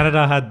 man.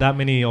 Canada had that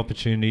many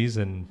opportunities,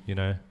 and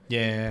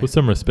Yeah, Put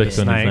some respect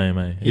Yeah. on his Snake. name,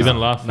 eh? He's Even a-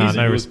 last no, season,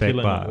 no he was respect,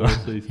 killing it but- all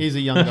season. he's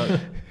a young goat.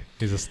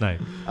 he's a snake.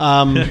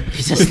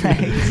 He's just like,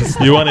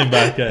 You want him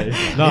back,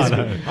 eh? No,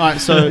 no. All right,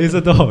 so He's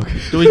a dog.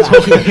 do we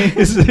talk?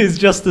 he's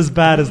just as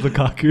bad as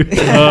Lukaku.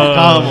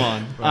 Come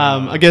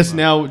on. I guess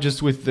now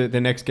just with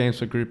the next games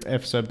for Group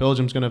F. So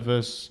Belgium's going to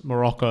verse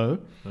Morocco,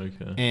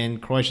 Okay.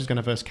 and Croatia's going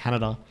to verse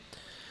Canada.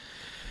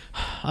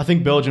 I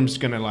think Belgium's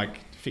going to like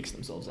fix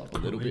themselves up a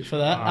little bit for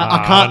that.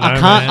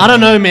 I don't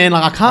know, man.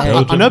 Like I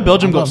can't. I know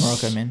Belgium I've got.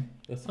 Morocco, man.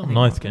 That's some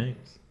nice games.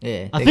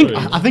 Yeah. I they think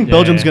got- I think Yeah.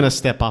 Belgium's going to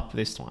step up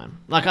this time.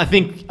 Like I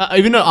think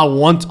even though I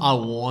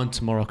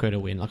want Morocco to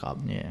win, like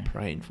I'm Yeah.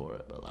 praying for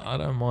it. But like, I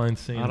don't mind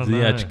seeing I don't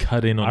Ziyech know.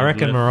 cut in on I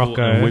reckon his left foot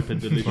Morocco- and whip a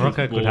delicious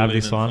Morocco could ball have in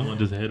this and one. someone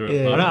just header it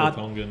Yeah. past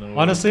I don't- the Tongan or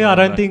Honestly, whatever I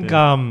don't back think.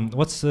 there.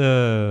 What's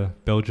the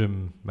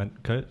Belgium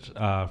coach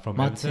from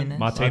Everton? Martinez.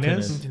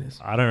 Martinez.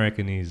 I don't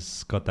reckon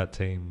he's got that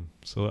team.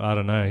 So I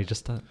don't know. He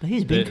just. But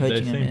he's been They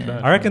coaching seem him, trash.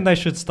 man. I reckon they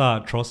should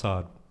start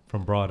Trossard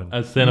from Brighton.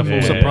 As centre I'm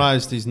forward.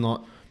 surprised he's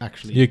not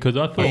actually. Yeah, because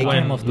I thought Yeah, he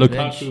when came off the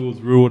bench. Lukaku was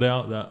ruled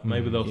out that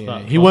maybe they'll Yeah,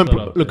 start. he won't.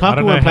 Trossard up there. I Lukaku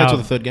don't won't know play how- till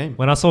the third game.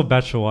 When I saw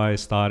Batshuayi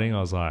starting, I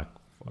was like,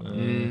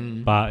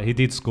 Mm. but he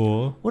did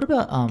score. What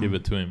about Give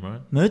it to him,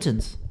 right?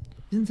 Mertens?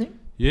 Isn't he?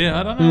 Yeah,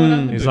 I don't know what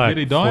happened. He's to like Did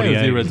he die or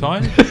is he 48.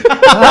 retired?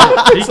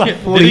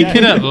 Did he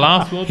kid at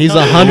last World He's Cup?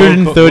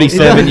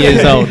 137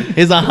 years old.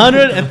 He's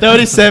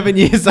 137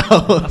 years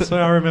old. That's why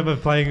I remember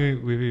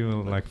playing with him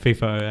in like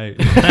FIFA 08.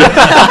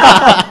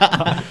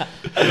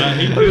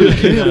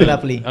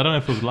 Lovely. I don't know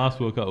if it was last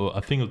World Cup or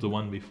I think it was the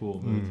one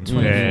before.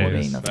 2014, Yeah,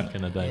 I think. back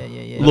in the day. Yeah,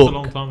 yeah, yeah. That's Look, a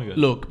long time ago.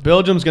 Look,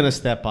 Belgium's going to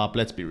step up.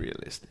 Let's be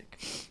realistic.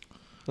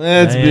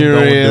 Let's They be don't do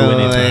anything.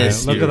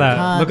 realistic. Look at that!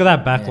 Can't- Look at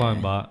that back yeah.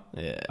 line, but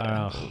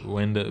Yeah.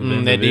 When the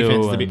their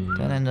defense to be-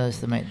 Don't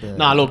underestimate the.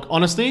 Nah, look,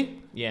 honestly,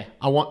 yeah,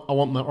 I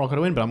want Morocco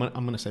to win, but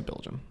I'm gonna say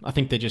Belgium. I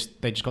think they just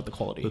got the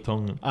quality. the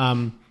Tongan.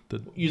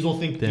 You all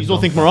think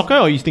Them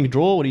Morocco, or you think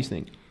draw? What do you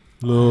think?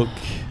 Look,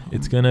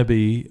 it's gonna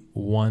be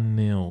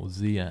 1-0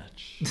 Ziyech.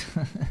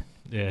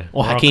 yeah.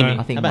 Or Morocco- Hakimi.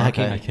 I think How about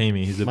Morocco. Hakimi?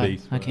 Hakimi, he's a Mate,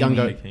 beast. Hakimi. Young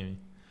goat. Hakimi.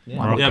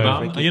 Morocco. Yeah, but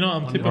Free kick.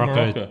 I'm tipping Morocco.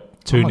 Morocco.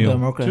 2-0.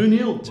 Morocco.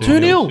 2-0. 2-0.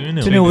 2-0.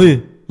 2-0. 2-0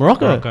 who?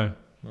 Morocco. Morocco.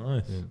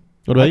 Nice.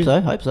 What about Hope you?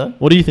 so. Hope so.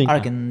 What do you think? I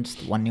reckon just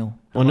 1-0.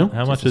 1-0?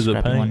 How much is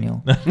it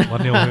paying? 1-0.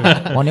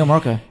 1-0.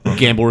 Morocco.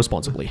 Gamble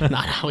responsibly.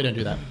 No, we don't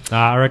do that.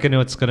 I reckon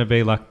it's going to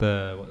be like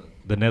the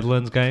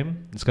Netherlands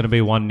game. It's going to be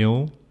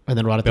 1-0. And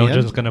then right at the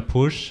Belgium's end. going to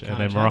push, and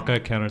then Counter-attack. Morocco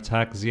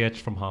counter-attack. Ziyech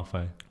from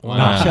halfway.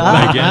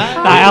 Matcha. Again.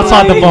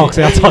 Outside the box.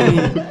 Outside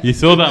the box. You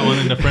saw that one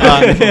in the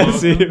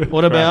French.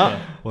 What about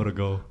What a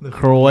goal.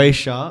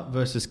 Croatia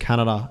versus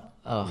Canada?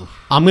 Oh.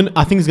 I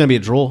think it's gonna be a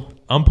draw.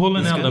 I'm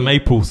pulling out the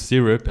maple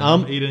syrup and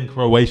I'm eating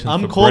Croatian.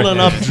 I'm calling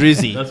up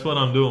Drizzy. That's what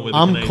I'm doing with the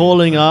I'm Canadians.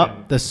 calling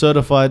up the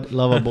certified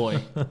lover boy.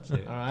 All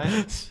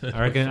right. I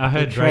reckon. I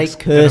heard Drake Drake's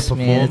curse,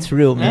 gonna man. perform. It's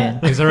real, man.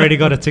 He's already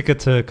got a ticket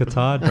to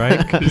Qatar.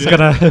 Drake. He's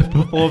gonna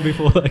perform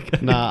before that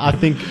game. Nah, I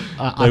think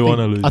They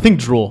wanna lose. I think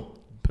draw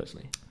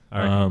personally.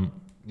 I reckon,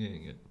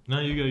 No,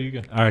 you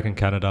go. I reckon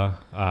Canada.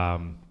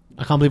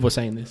 I can't believe we're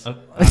saying this. No.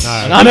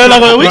 I know,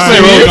 like we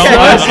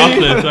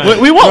Right.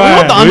 we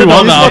want the We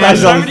want underdog. the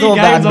It's not underdog. that- Still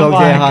bad dogs,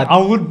 yeah,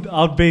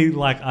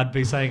 hard. I'd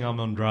be saying I'm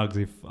on drugs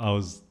if I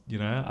was,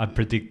 I'd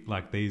predict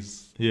like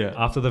these. Yeah.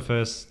 After the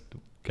first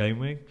game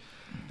week,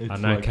 It's I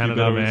know like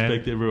Canada, you gotta man.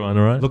 respect everyone,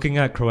 all right? looking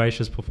at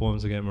Croatia's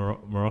performance against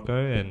Morocco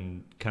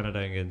and Canada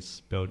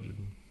against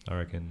Belgium, I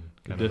reckon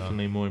Canada.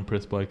 Definitely more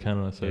impressed by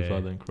Canada so Yeah.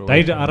 far than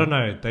Croatia. I don't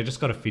know. They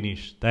just got to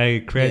finish. They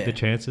create Yeah. the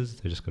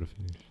chances. They just got to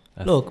finish.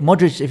 Look,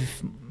 Modric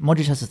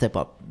has to step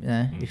up.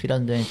 If he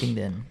doesn't do anything,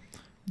 then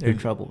they're in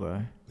trouble,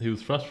 bro. He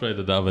was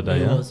frustrated the other day.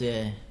 He Huh? was,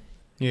 yeah.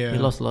 Yeah. He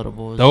lost a lot of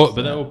balls. They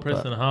were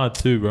pressing hard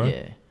too, bro.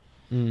 Yeah.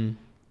 Mm.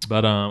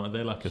 But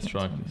they're like a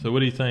striker. So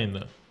what are you saying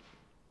though?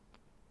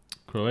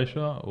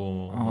 Croatia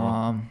or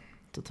Morocco?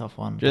 It's a tough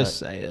one. Just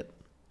say it.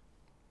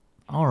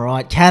 All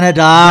right,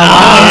 Canada.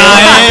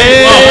 I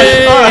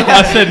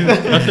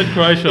said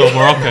Croatia or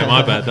Morocco.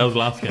 My bad. That was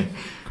last game.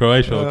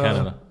 Croatia or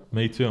Canada.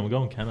 Me too. I'm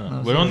going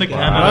Canada. We're on the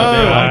Canada. Bro,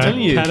 bandwagon. I'm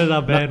telling you.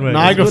 Canada bandwagon.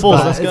 Niagara Good, Falls.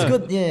 but Let's it's go.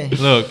 good, yeah.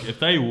 Look, if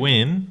they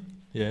win,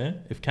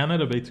 if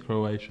Canada beats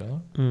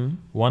Croatia,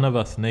 one of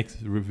us next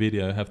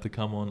video have to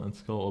come on and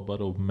score a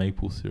bottle of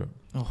maple syrup.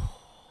 Oh.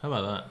 How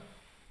about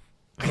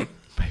that?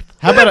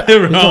 How about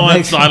Everyone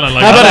went silent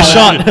like how about a that.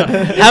 shot?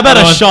 How about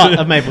a shot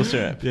of maple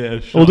syrup? Yeah,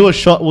 We'll do a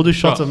shot. We'll do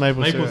shots of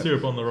maple syrup.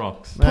 syrup on the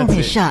rocks. Pour That's me a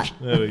it. shot.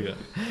 There we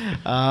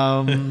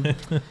go.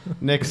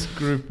 Next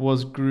group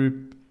was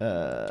group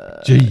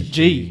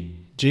G.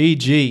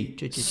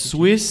 GG.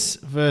 Swiss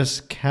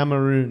versus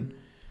Cameroon.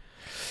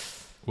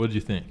 What do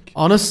you think?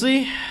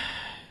 Honestly,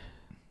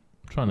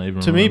 trying to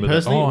even to me remember that.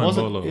 personally,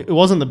 Oh, it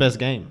wasn't the best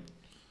game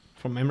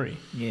from memory.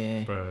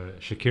 Yeah. Bro,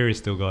 Shaqiri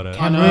still got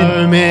it. I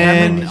know,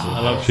 man. I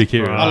love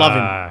Shakira. I love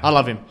him. I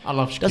love him. I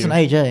love Shakira. Doesn't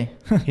age, eh?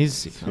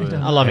 He's.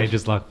 I love He him.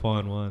 just like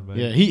fine wine, man.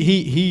 Yeah,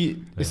 he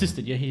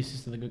assisted. Yeah, he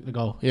assisted the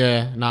goal.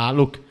 Yeah, nah,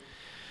 look,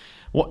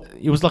 what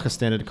it was like a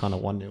standard kind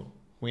of 1-0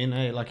 win.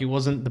 Hey, like it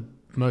wasn't the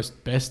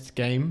most best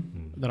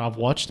game that I've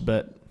watched,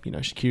 but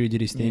Shaqiri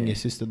did his thing, Yeah.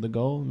 assisted the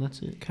goal, and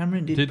that's it.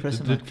 Cameron did press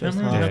him like first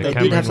Cameron- half. yeah, They did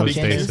Cameron have some was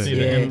chances. decent.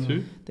 Near the Yeah. end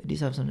too. They did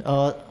have some.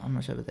 Oh, I'm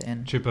not sure about the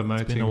end. been a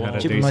Choupo-Moting while. had a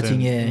Choupo-Moting,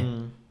 decent. yeah.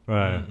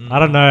 Right. Mm. I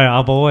don't know.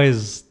 I've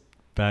always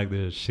bagged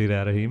the shit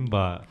out of him,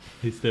 but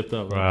He stepped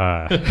up.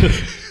 Right?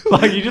 right.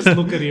 like you just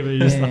look at him and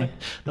you're just Yeah. like,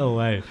 no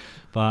way.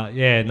 But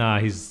yeah, nah,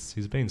 he's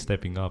been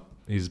stepping up.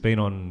 He's been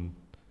on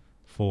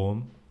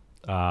form.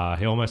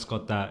 He almost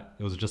got that.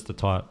 It was just a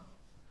tight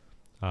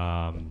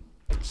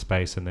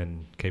space, and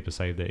then keeper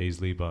saved it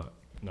easily. But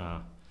nah,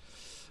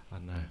 I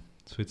don't know.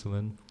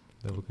 Switzerland,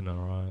 they're looking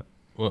alright.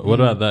 What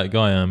about that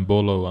guy,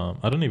 Bolo?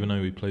 I don't even know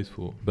who he plays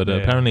for, but Yeah.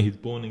 apparently he's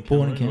born in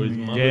Cameroon. Born in or his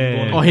Cameroon, mother's yeah.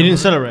 born in Oh, he didn't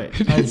Cameroon.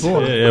 celebrate. He's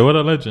born. Yeah, what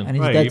a legend. And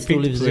his Right, dad he still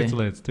picked lives there.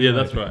 Switzerland too. Yeah,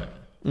 that's right.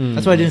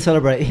 That's why I didn't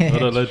celebrate.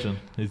 What a Yeah. legend.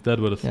 His dad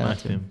would have Yeah,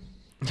 smacked too. him.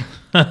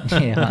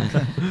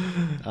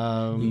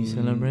 Yeah. You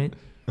celebrate.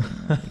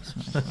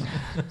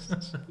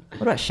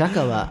 What about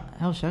Shaka?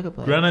 How's Shaka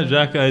play? Granit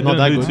Xhaka, he Not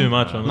that didn't do good. too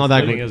much on Not this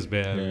that I game. think it's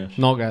bad. Yeah.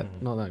 Not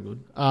that good.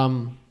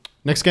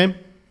 Next game,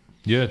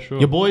 Yeah, sure.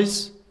 your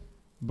boys,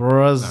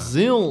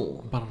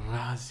 Brazil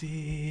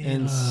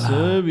and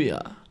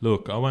Serbia.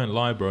 Look, I won't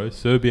lie, bro.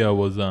 Serbia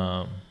was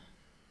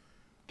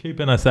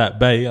keeping us at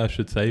bay, I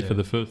should say, for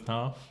the first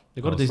half.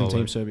 They got a Oh, decent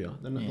solid. team, Serbia.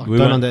 They're not- Yeah. like, We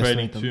don't weren't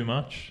underestimate creating them. too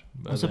much.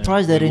 I'm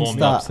surprised they didn't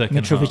start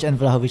Mitrovic and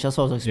Vlahovic. That's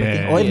what I was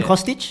expecting. Yeah, Or even yeah.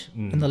 Kostic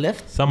in the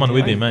left. Someone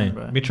with him, eh?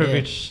 Bro.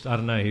 Mitrovic, I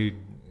don't know. He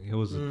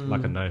was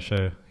like a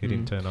no-show. He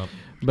didn't turn up.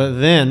 But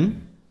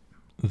then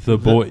The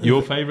boy,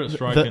 your favorite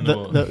striker in the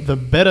world. the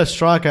better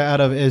striker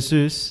out of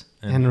Jesus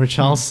and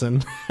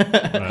Richarlison.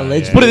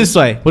 Allegedly. Put it this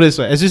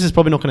way. Jesus is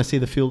probably not going to see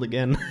the field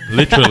again.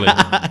 Literally.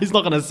 He's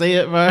not going to see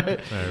it, bro. No,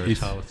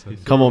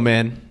 Richarlison. Come on,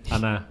 man. I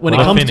know. When What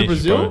it a comes finish, to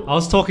Brazil, bro. I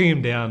was talking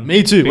him down.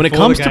 me too. When it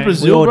before comes the to game. We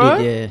Brazil, all bro,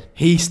 did, yeah.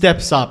 he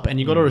steps up, and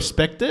you got to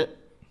respect it.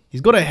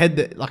 He's got a head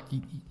that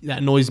that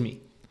annoys me.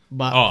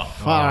 But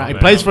he man.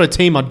 plays for a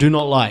team I do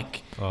not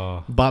like.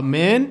 Oh, But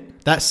man,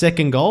 that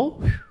second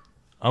goal,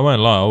 I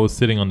won't lie, I was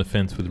sitting on the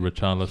fence with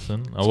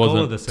Richarlison. I goal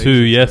of the wasn't season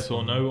too so yes far.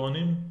 or no on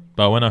him.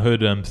 But when I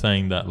heard them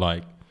saying that,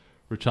 like,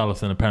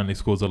 Richarlison apparently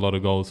scores a lot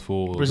of goals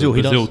for Brazil, the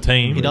he Brazil does.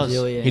 team. He does.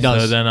 Brazil, yeah. He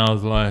does. So then I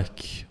was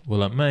like,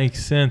 well, it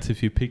makes sense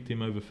if you picked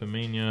him over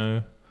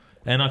Firmino.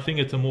 And I think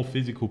it's a more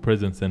physical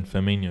presence than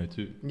Firmino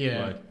too.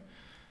 Yeah.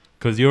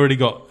 Because you already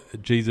got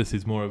Jesus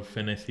is more of a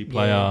finesse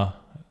player,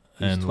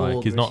 and tall,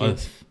 like he's not as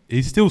aggressive.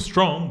 he's still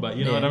strong, but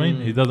you know what I mean.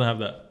 Mm. He doesn't have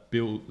that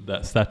build,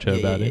 that stature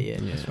about him. Yeah,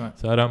 that's right.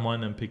 So I don't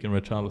mind them picking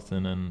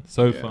Richarlison, and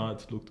so far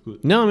it's looked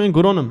good. No, I mean,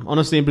 good on them.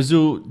 Honestly, in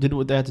Brazil, did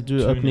what they had to do.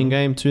 2-0. Opening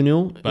game,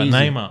 2-0. But Easy.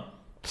 Neymar,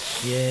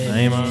 Yeah,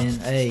 Neymar man.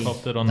 Hey,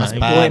 copped it on that's that.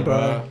 bad,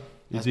 bro.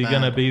 Is he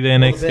gonna be there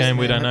next the best, game?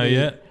 We man. don't know Happy-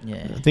 yet.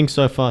 Yeah. I think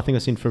so far. I think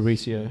I've seen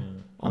Fabrizio.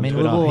 I on mean,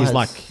 Twitter. Liverpool He's has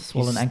like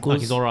swollen he's, ankles. Like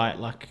he's all right.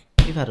 Like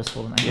You've had a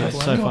swollen ankle. yeah,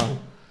 haven't so you? far.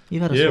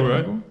 You've had a Yeah, swollen bro.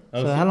 ankle. I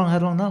So was- how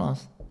long that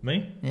last?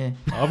 Me? Yeah.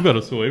 I've got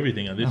to sort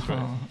everything at this rate.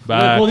 Oh.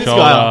 Back, Well, this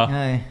shoulder. guy-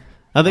 Hey.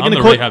 Are they I'm going to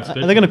the call? rehab Are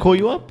specialist. they going to call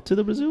you up to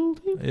the Brazil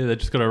team? Yeah, they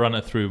just got to run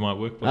it through my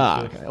workplace.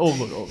 first. Okay. All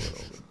good. All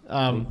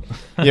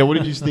good. Yeah. What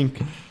did you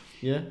think?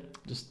 Yeah.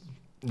 Just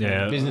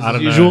Yeah, business I as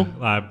don't usual. know.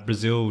 Like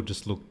Brazil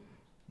just looked.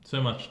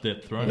 So much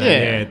depth, right?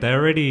 Yeah. They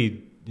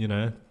already,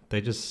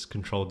 they just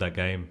controlled that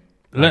game.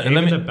 Let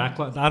Even me- the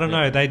backline. I don't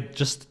know. They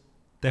just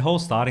their whole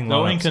starting They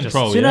were in lineup's just-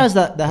 control. As soon yeah. as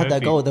they had that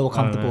Perfect. goal, they were I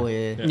don't know. comfortable.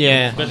 Yeah.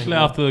 Yeah. Especially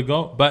after the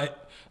goal.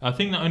 But I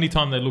think the only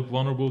time they looked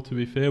vulnerable, to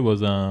be fair,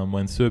 was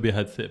when Serbia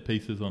had set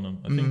pieces on them.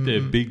 I think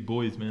they're big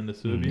boys, man, the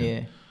Serbians.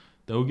 Yeah.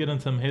 They were getting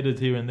some headers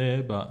here and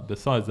there, but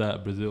besides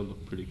that, Brazil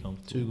looked pretty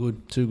comfortable.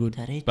 Too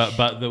good.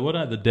 But what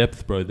are the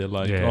depth, bro? They're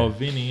like, Yeah. oh,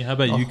 Vinny, how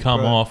about you Oh, come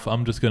bro. off?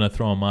 I'm just going to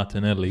throw on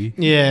Martinelli.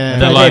 Yeah.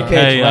 And they're They like, paid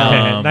hey,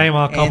 well.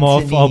 Neymar, come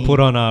off. I'll Anthony. put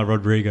on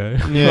Rodrigo.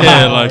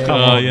 yeah, like, come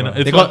on, you know,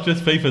 bro. it's They not got-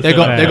 just FIFA. They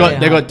got seven. they Yeah. got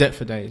they got depth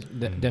for days.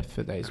 Depth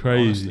for days.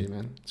 Crazy. Honestly,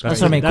 man.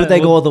 That's what I mean. That- Could they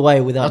go all the way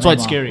without? That's why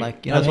it's Neymar? scary.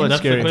 Like, you know That's what I why mean? it's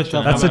scary. the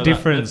question. That's How the about that?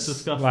 difference. Let's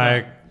discuss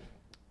Like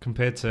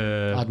compared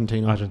to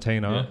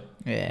Argentina.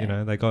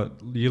 Yeah. they got.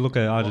 You look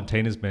at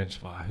Argentina's bench.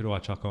 Who do I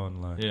chuck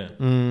on? Like, Yeah.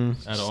 Mm,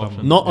 Out of Some-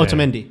 options. not Yeah.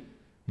 Otamendi.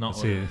 Not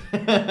that's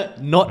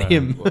it. Not Right.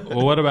 him.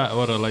 Well, what about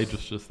what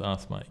Alaydrus just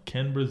asked, mate?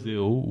 Can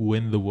Brazil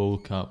win the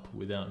World Cup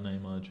without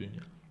Neymar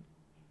Jr.?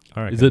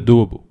 I reckon. Is it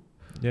doable?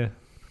 Yeah,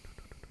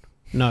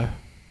 No,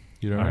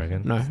 You don't I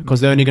reckon? reckon. no,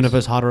 because they're only going to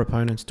face harder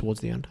opponents towards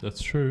the end.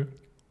 That's true.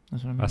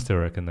 That's what I I mean. still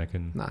reckon they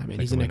can. Nah, I mean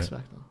they he's can an win X it.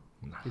 factor.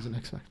 He's an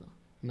X factor.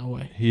 No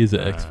way. He is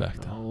an X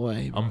factor. No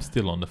way. I'm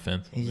still on the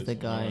fence. on He's this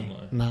the one, guy. I'm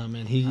like- Nah,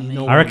 man. He. I mean-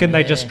 no I reckon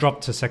way. they just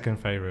dropped to second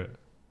favorite.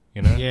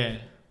 You know. Yeah.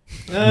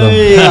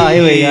 Ah,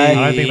 here we go. I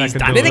don't think they He's can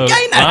done do it it.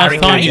 again.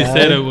 Last time you Kane.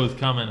 said it was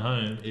coming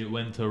home, it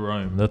went to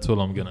Rome. That's all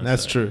I'm gonna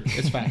That's say. true.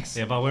 It's facts.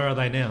 Yeah, but where are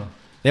they now?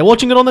 They're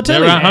watching it on the They're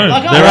telly. at home.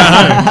 Like They're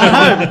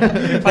at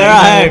home. They're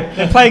at home.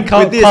 They're playing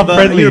With this, club but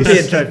friendlies.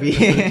 European trophy.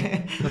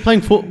 They're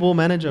playing Football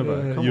Manager,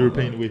 bro. Come on,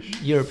 European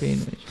wish. European,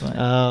 which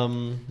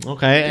one?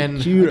 Okay, and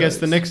I Euros. guess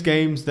the next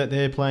games that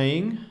they're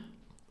playing,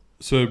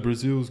 So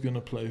Brazil's gonna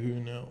play who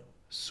now?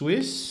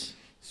 Swiss,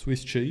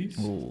 Swiss cheese,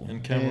 Ooh.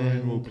 and Cameroon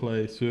And- will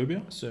play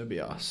Serbia.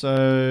 Serbia.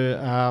 So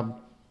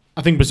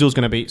I think Brazil's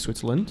going to beat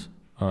Switzerland.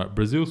 All right,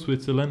 Brazil,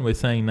 Switzerland. We're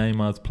saying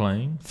Neymar's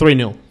playing.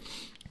 3-0.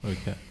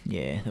 Okay,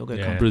 Yeah, they'll go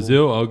Yeah. comfortable.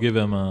 Brazil. I'll give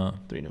them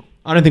 3-0.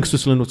 I don't think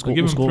Switzerland will I'll score.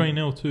 give Will them score.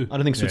 3-0 too. I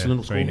don't think Yeah, Switzerland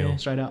will score 3-0.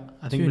 straight out.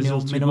 I think 2-0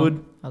 Brazil's too minimum.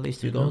 good. At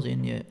least 2 2-0. goals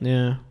in, yeah.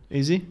 Yeah,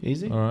 easy.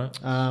 All right,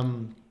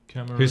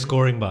 Cameroon. Who's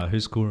scoring? But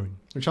who's scoring?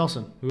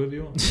 Richarlison. Whoever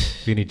you want.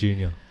 Vinny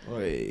Jr.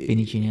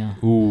 Vinny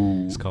Jr.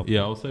 Ooh, It's couple.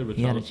 yeah, I'll say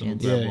He had a Richarlison will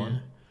chance. grab Yeah,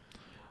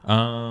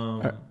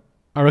 one.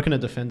 I reckon a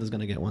defender's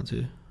going to get one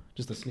too.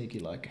 Just a sneaky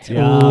like.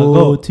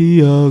 Thiago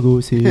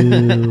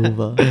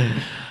Silva.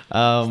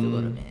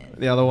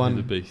 The other He's a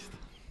one, beast.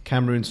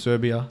 Cameroon,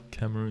 Serbia.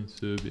 Cameroon,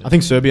 Serbia. I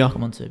think Serbia.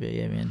 Come on, Serbia,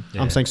 yeah, man.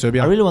 Yeah. I'm saying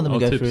Serbia. I really want them I'll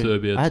to go tip through.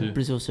 Serbia I had too.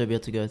 Brazil, Serbia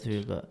to go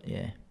through, but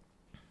yeah,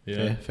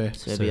 Yeah, Fair.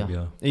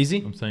 Serbia.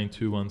 Easy. I'm saying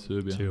 2-1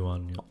 Serbia.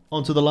 2-1. Yeah.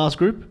 On to the last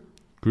group.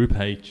 Group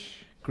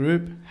H.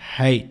 Group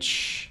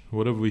H.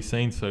 What have we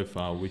seen so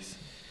far?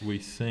 We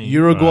seen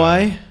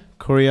Uruguay,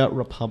 Korea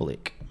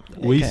Republic.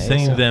 We've Okay,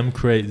 seen so- them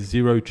create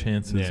 0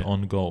 chances Yeah.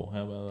 on goal.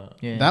 How about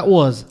that? Yeah. That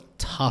was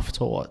tough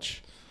to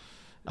watch.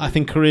 I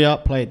think Korea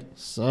played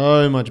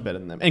so much better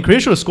than them. And Korea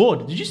should have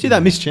scored. Did you see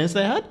that missed chance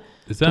they had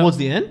Is that towards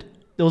the end?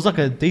 There was like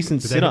a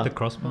decent Did they hit sitter. the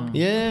crossbar?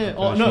 Yeah. I'm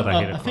Oh pretty no, sure they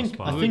hit a I think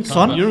crossbar.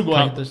 Son? Uruguay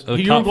Cut- hit this. a cut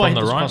Uruguay from hit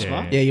the this right?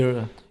 crossbar. Yeah. Yeah,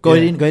 you're go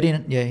Yeah. in, go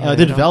in. Yeah,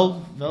 Did yeah.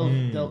 Val?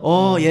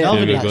 Oh yeah,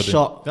 Valverde. that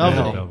shot.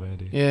 Valverde. Wow.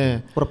 Valverde. Yeah.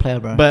 What a player,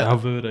 bro. But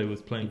Valverde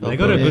was playing. They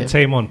got a Yeah. good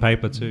team on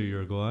paper too,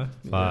 Uruguay.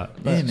 But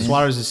Yeah, man.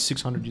 Suarez is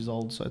 600 years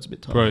old, so it's a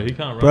bit tough. Bro, he can't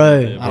run. Bro,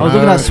 out there, I was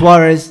bro. looking at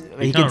Suarez.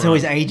 He You can can't tell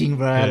he's run. aging,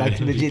 bro. Yeah, Like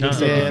he legit, can't looks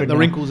so run. Yeah, different the now.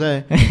 wrinkles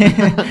there.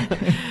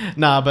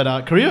 Nah,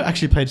 but Korea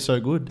actually played so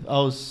good.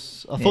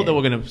 I thought they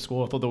were going to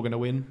score. I thought they were going to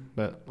win,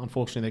 but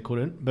unfortunately they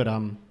couldn't. But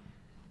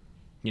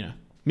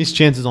missed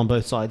chances on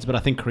both sides. But I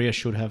think Korea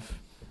should have.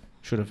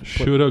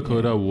 Shoulda,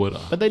 coulda,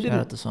 woulda. But they Shout out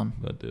didn't. to Son.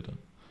 That didn't.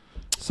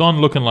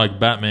 Son looking like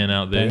Batman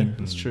out there. Bane.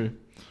 That's true.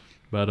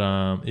 But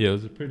yeah, it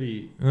was a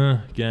pretty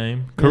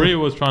game. Korea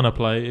was trying to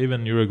play.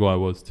 Even Uruguay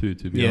was too,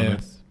 to be Yeah.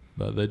 honest.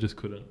 But they just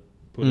couldn't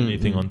put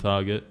anything on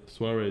target.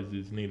 Suarez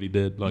is nearly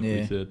dead, like we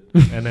Yeah. said.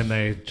 and then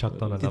they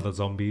chucked on another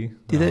zombie.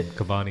 Did they-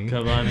 Cavani.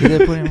 Cavani. Did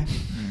they put him?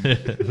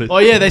 Oh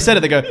yeah, they said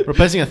it. They go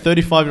replacing a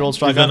 35-year-old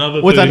striker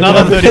another with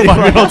another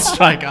 35-year-old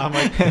striker. I'm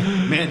like,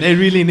 man, they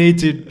really need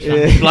to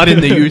blood in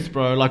the youth,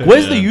 bro. Like,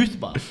 where's the youth,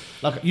 bro?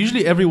 Like,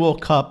 usually every World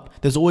Cup,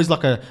 there's always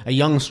like a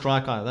young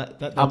striker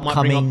that might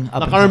bring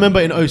up. Like, I remember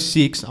in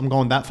 06, I'm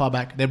going that far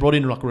back. They brought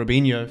in like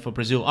Robinho for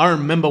Brazil. I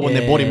remember when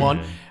they brought him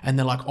on, and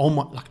they're like, oh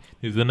my, like.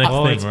 He's the next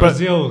thing, it's right?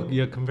 Brazil.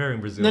 You're comparing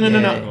Brazil.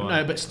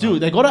 No, but still,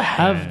 they gotta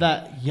have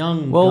that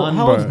young gun,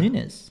 how bro. old is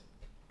Nunez?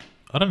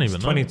 I don't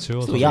even know. 22 or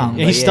Still something. young.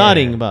 Yeah, he's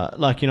starting, but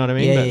like, you know what I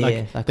mean? Yeah, But, yeah,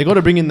 like, yeah. they got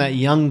to bring in that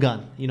young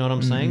gun. You know what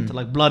I'm saying? To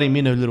like blood him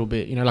in a little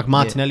bit. You know, like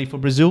Martinelli for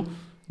Brazil.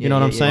 You know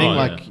what I'm saying? Oh,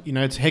 like, yeah. you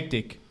know, it's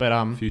hectic,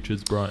 but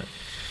Future's bright.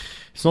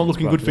 it's not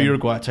looking bright good for for them.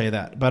 Uruguay. I tell you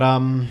that. But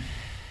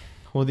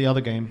what the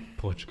other game?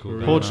 Portugal.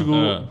 Ghana.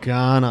 Portugal,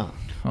 Ghana,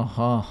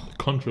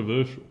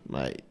 Controversial.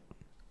 mate.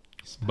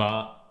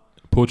 But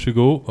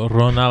Portugal,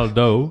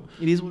 Ronaldo.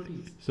 It is what it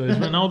is. So is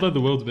Ronaldo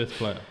the world's best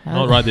player?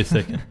 Not right this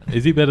second.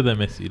 Is he better than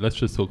Messi? Let's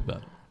just talk about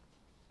it.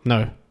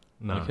 No,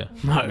 No. Okay.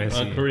 no.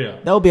 Messi. Korea.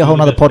 That would be a whole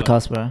Who's the nother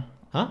best podcast, bro.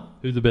 Huh?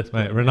 Who's the best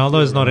Mate, player?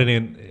 Ronaldo's not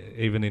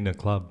even in a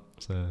club.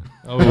 So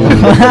Oh.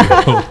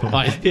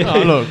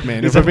 Look,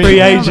 man. he's if a we're free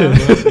being-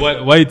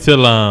 agent. wait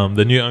till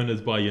the new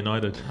owners buy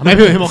United.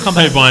 Maybe him will come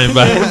They back. buy him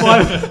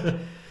back.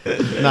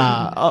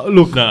 Nah,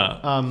 look.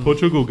 Nah.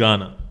 Portugal,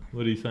 Ghana.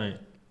 What are you saying?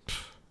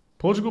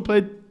 Portugal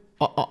played.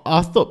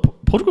 I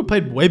thought Portugal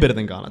played way better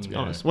than Ghana. To be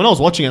honest, when I was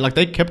watching it, like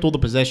they kept all the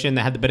possession,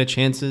 they had the better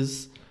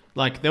chances.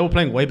 Like they were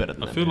playing way better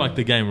than I them. feel like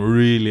the game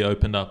really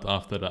opened up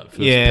after that first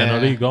Yeah.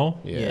 penalty goal.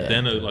 Yeah.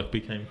 Then it like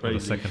became For crazy.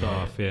 the second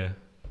half, yeah.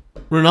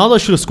 Ronaldo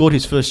should have scored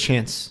his first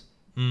chance.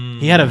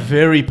 He had a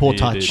very poor He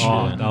touch. did,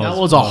 Oh, yeah. that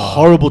was a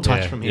horrible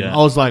touch yeah, from him. yeah. I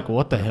was like,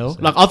 what the hell?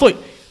 Like I thought,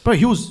 bro,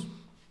 he was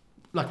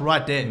like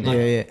right there. Like,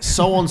 Yeah.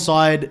 so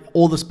onside,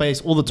 all the space,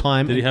 all the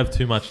time. Did he have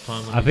too much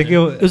time? I think It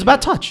was a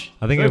bad touch.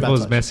 I think Very if it bad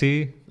was touch.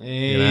 Messi,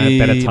 Hey,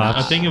 better nah.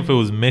 touch. I think if it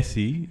was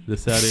Messi, the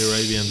Saudi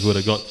Arabians would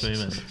have got to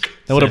him. And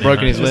They would have sent him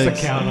broken his home.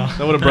 legs.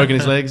 They would have broken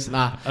his legs.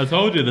 Nah, I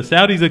told you, the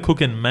Saudis are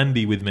cooking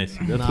Mandy with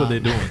Messi. That's Nah. what they're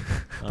doing.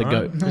 the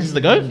Alright? goat. This is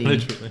the goat.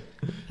 Literally.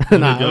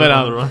 Nah, The goat but,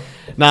 on the right.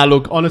 nah,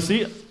 look,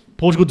 honestly,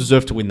 Portugal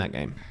deserved to win that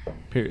game.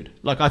 Period.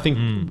 Like, I think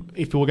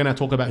if we were going to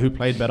talk about who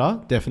played better,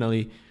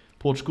 definitely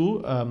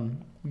Portugal.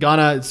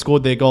 Ghana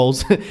scored their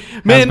goals. How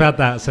Man, about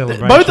that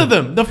celebration? both of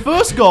them. The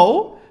first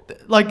goal,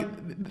 like,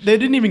 they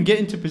didn't even get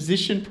into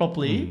position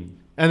properly,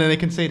 and then they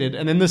conceded.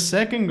 And then the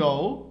second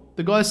goal,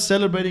 the guy's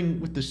celebrating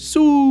with the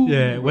sue.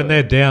 Yeah, when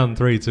they're down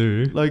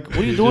 3-2. Like, what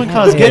are you doing,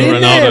 cuz? Get in Ronaldo.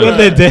 there. When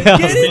they're down.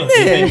 Get in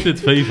He there. thinks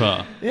it's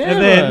FIFA. Yeah,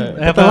 And then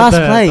bro. how The about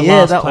last play, the yeah.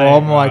 last That, play?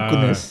 oh my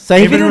goodness. So if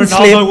he Even didn't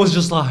Ronaldo slip, was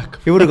just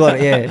like, he would have got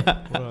it.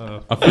 Yeah.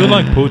 I feel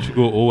like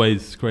Portugal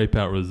always scrape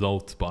out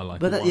results by like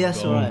But that, one yeah,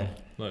 that's goal. right.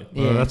 Like,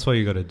 Yeah. well, that's what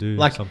you got to do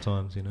Like-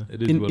 sometimes, you know.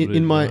 it is what it is.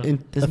 in my, right? I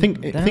Doesn't-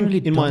 think, they I don't think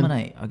really in my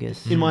dominate, I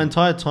guess. in my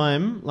entire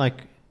time,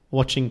 like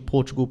watching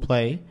Portugal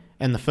play,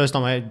 and the first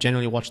time I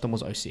generally watched them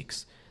was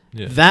 06.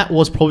 Yeah. That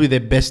was probably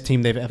their best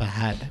team they've ever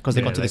had because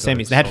they Yeah, got to the they got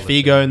semis. a They had solid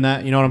Figo team. and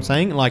that. You know what I'm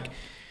saying? Like,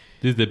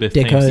 This is their best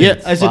Deco. team. yeah,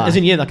 since. as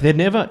in, yeah, like they've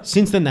never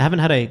since then they haven't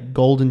had a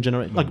golden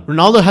generation. Like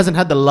Ronaldo hasn't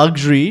had the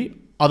luxury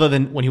other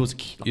than when he was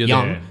Yeah,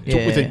 young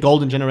yeah. with a Yeah.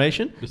 golden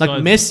generation.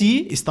 Like Besides-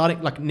 Messi is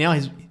starting. Like now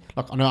he's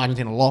like I know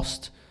Argentina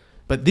lost,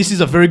 but this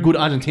is a very good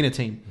Argentina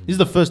team. This is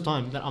the first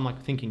time that I'm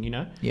like thinking, you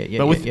know. Yeah, yeah,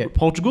 But with yeah.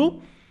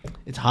 Portugal,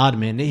 it's hard,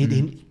 man.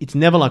 It's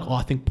never like, oh,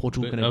 I think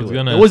Portugal I going to was do it.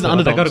 gonna They're always the say-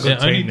 underdog. They got a good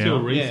Yeah, only team till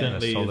now.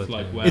 recently Yeah, solid it's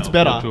like team. wow, It's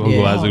better. Portugal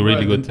Yeah. has a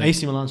really good team.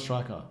 AC Milan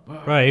striker.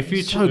 Right, if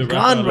you So The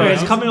gun, Rafa bro. Ramos.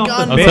 He's coming off the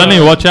gun, I'm bench. bro. telling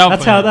you, watch out.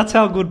 That's for him.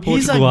 how good Portugal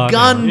He's a are.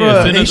 gun, now. bro. Yeah,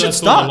 as soon He as should I saw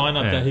start. the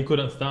lineup Yeah. that he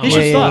couldn't start. He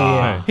should Yeah, start. yeah,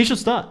 yeah. He should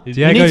start. He's-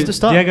 He needs to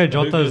start. Diego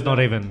Jota's not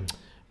even.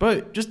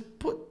 Bro, just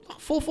put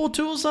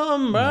 4-4-2 or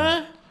something,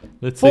 bro.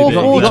 Let's see. 4-4-2.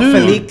 that. You got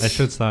Felix. They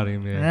should start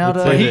him, yeah. Ronaldo,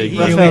 Let's say he-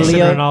 Rafael Felix and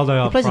Leo. Ronaldo He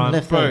up plays in front.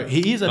 left, Bro, though.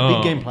 he is a Oh.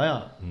 big game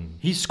player.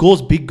 He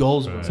scores big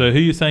goals, bro. So who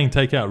you saying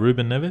take out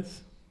Ruben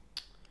Neves?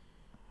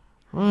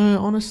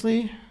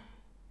 Honestly,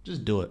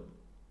 just do it.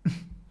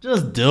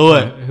 Just do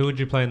it. Who would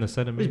you play in the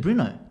centre Where's mid?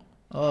 Bruno?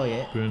 Oh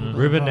yeah. Bruno.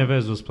 Ruben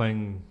Neves was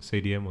playing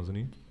CDM, wasn't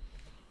he?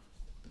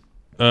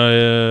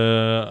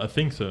 I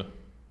think so.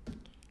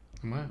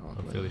 I'm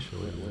fairly sure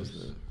it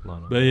was.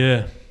 Lineup. But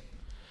yeah,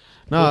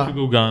 Nah,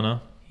 Portugal,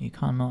 Ghana. You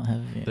cannot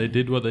have it. They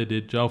did what they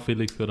did. João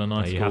Felix got a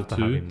nice you goal have to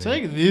have too. him there.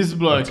 take this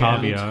bloke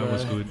out. Otavio bro.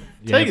 was good.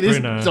 Take this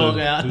Bruno. dog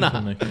out. Who's the Nah.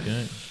 next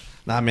game?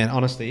 Nah, man,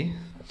 honestly.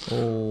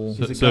 Oh.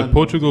 He's a So gun.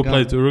 Portugal He's a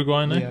gun. plays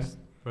Uruguay next.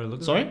 Bro, look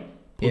at Sorry?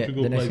 Yeah,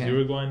 Portugal the next plays game.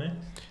 Uruguay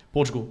next.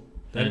 Portugal.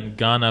 Then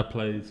Ghana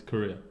plays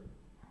Korea.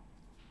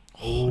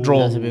 Draw.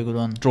 That's a very good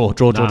one. Draw. Nah,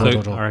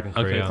 So- I reckon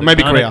Okay, Korea. so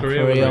Maybe Ghana, Korea. would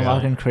Korea, be- I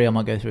reckon Korea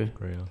might go through.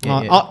 Korea.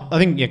 Yeah, yeah. I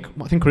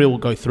think Korea will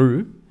go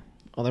through.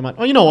 Oh, they might.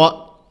 Oh, you know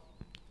what?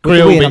 Which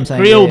Korea win, will I'm beat.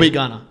 saying, Korea will yeah. beat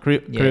Ghana.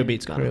 Korea Yeah,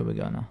 beats Ghana. Korea will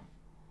Ghana.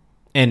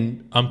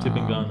 And I'm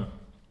tipping Ghana.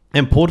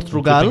 and I'm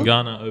Portugal. tipping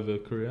Ghana over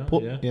Korea.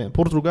 Yeah.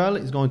 Portugal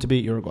is going to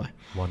beat Uruguay.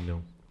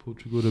 1-0.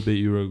 Portugal to beat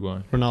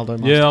Uruguay. Ronaldo.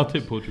 must Yeah, I'll start.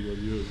 tip Portugal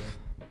to Uruguay.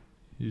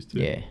 Used to.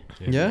 Yeah,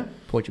 Yeah.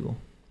 Portugal.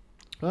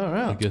 All I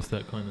right. guess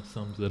that kind of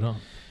sums it up.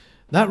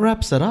 That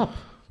wraps it up.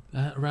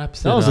 That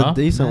wraps That it was a up.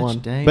 decent Match one.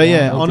 day, But yeah. yeah,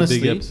 That was a honestly,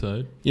 big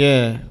episode.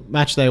 yeah,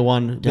 match day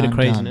one, bit of Done,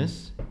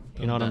 craziness.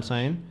 You know what I'm Done.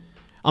 saying?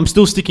 I'm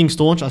still sticking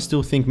staunch. I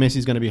still think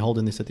Messi's going to be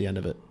holding this at the end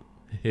of it.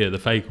 Yeah, the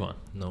fake one.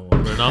 No.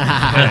 We're not.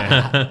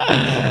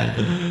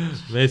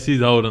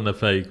 Messi's holding the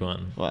fake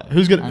one. Right,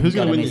 who's gonna win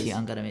Messi, this?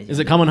 I'm gonna Messi. Is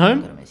it coming home?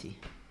 I'm gonna Messi.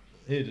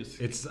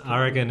 It's,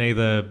 I reckon,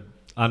 either,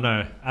 I don't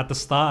know, at the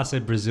start I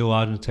said Brazil,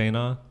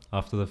 Argentina.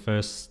 After the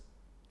first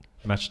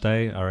match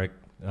day, I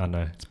don't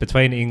know. It's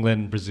between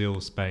England, Brazil,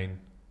 Spain.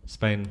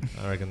 Spain,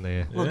 I reckon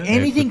they're... Look, Yeah.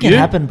 anything can You?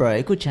 happen, bro.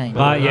 It could change.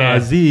 But yeah,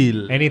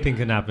 Brazil. anything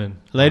can happen.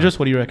 Alaydrus,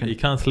 what do you reckon? You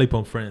can't sleep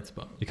on France,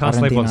 but You can't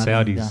sleep on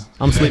Argentina, Saudis.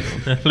 I'm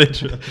sleeping.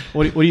 literally.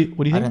 What do you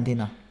think?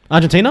 Argentina.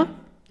 Argentina?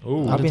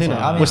 Ooh, I've been saying- Argentina.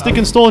 I mean, We're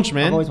sticking staunch, I've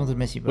man. always wanted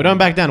Messi, bro. We don't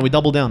back down. We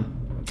double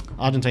down.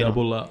 Argentina.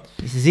 double up.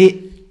 This is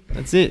it.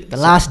 That's it. The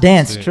last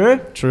dance. it. True.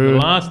 True. The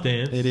last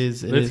dance. It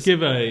is. Let's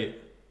give a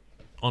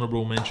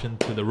honourable mention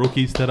to the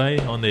rookies today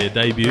on their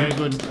debut. Very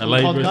good.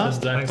 Alaydrus Podcast. and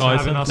Zak Thanks for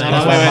having Tyson. us. No,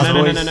 Nice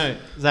wait, one, no.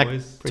 Zach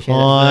Boys. Appreciate it.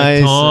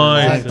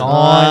 Tyson. Zak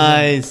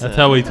Tyson. That's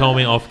how he told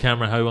me off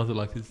camera how he wants it.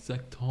 Like it's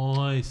Zak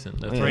Tyson.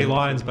 That's Three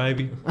lions,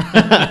 baby.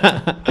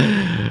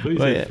 Please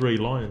Well, said yeah. 3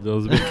 lions. I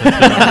was a bit concerned.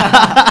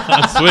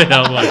 I swear,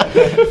 I'm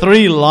like.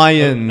 3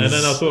 lions. And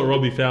then I thought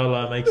Robbie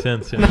Fowler makes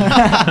sense. You know?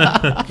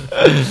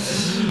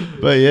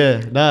 But yeah,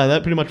 no,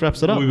 that pretty much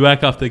wraps it up. We'll be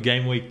back after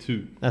game week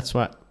 2. That's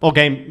right. Or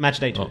match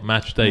day 2. Oh,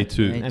 match day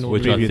 2, And we'll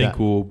which I preview think that.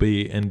 will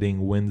be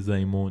ending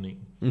Wednesday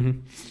morning.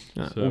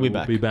 Mm-hmm. So we'll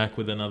be back.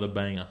 with another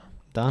banger.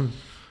 Done.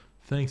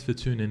 Thanks for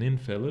tuning in,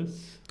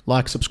 fellas.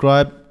 Like,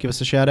 subscribe, give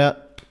us a shout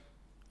out.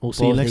 We'll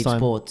see you Balls next League time.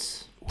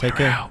 Sports. Take We're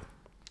care. out.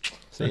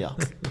 See ya.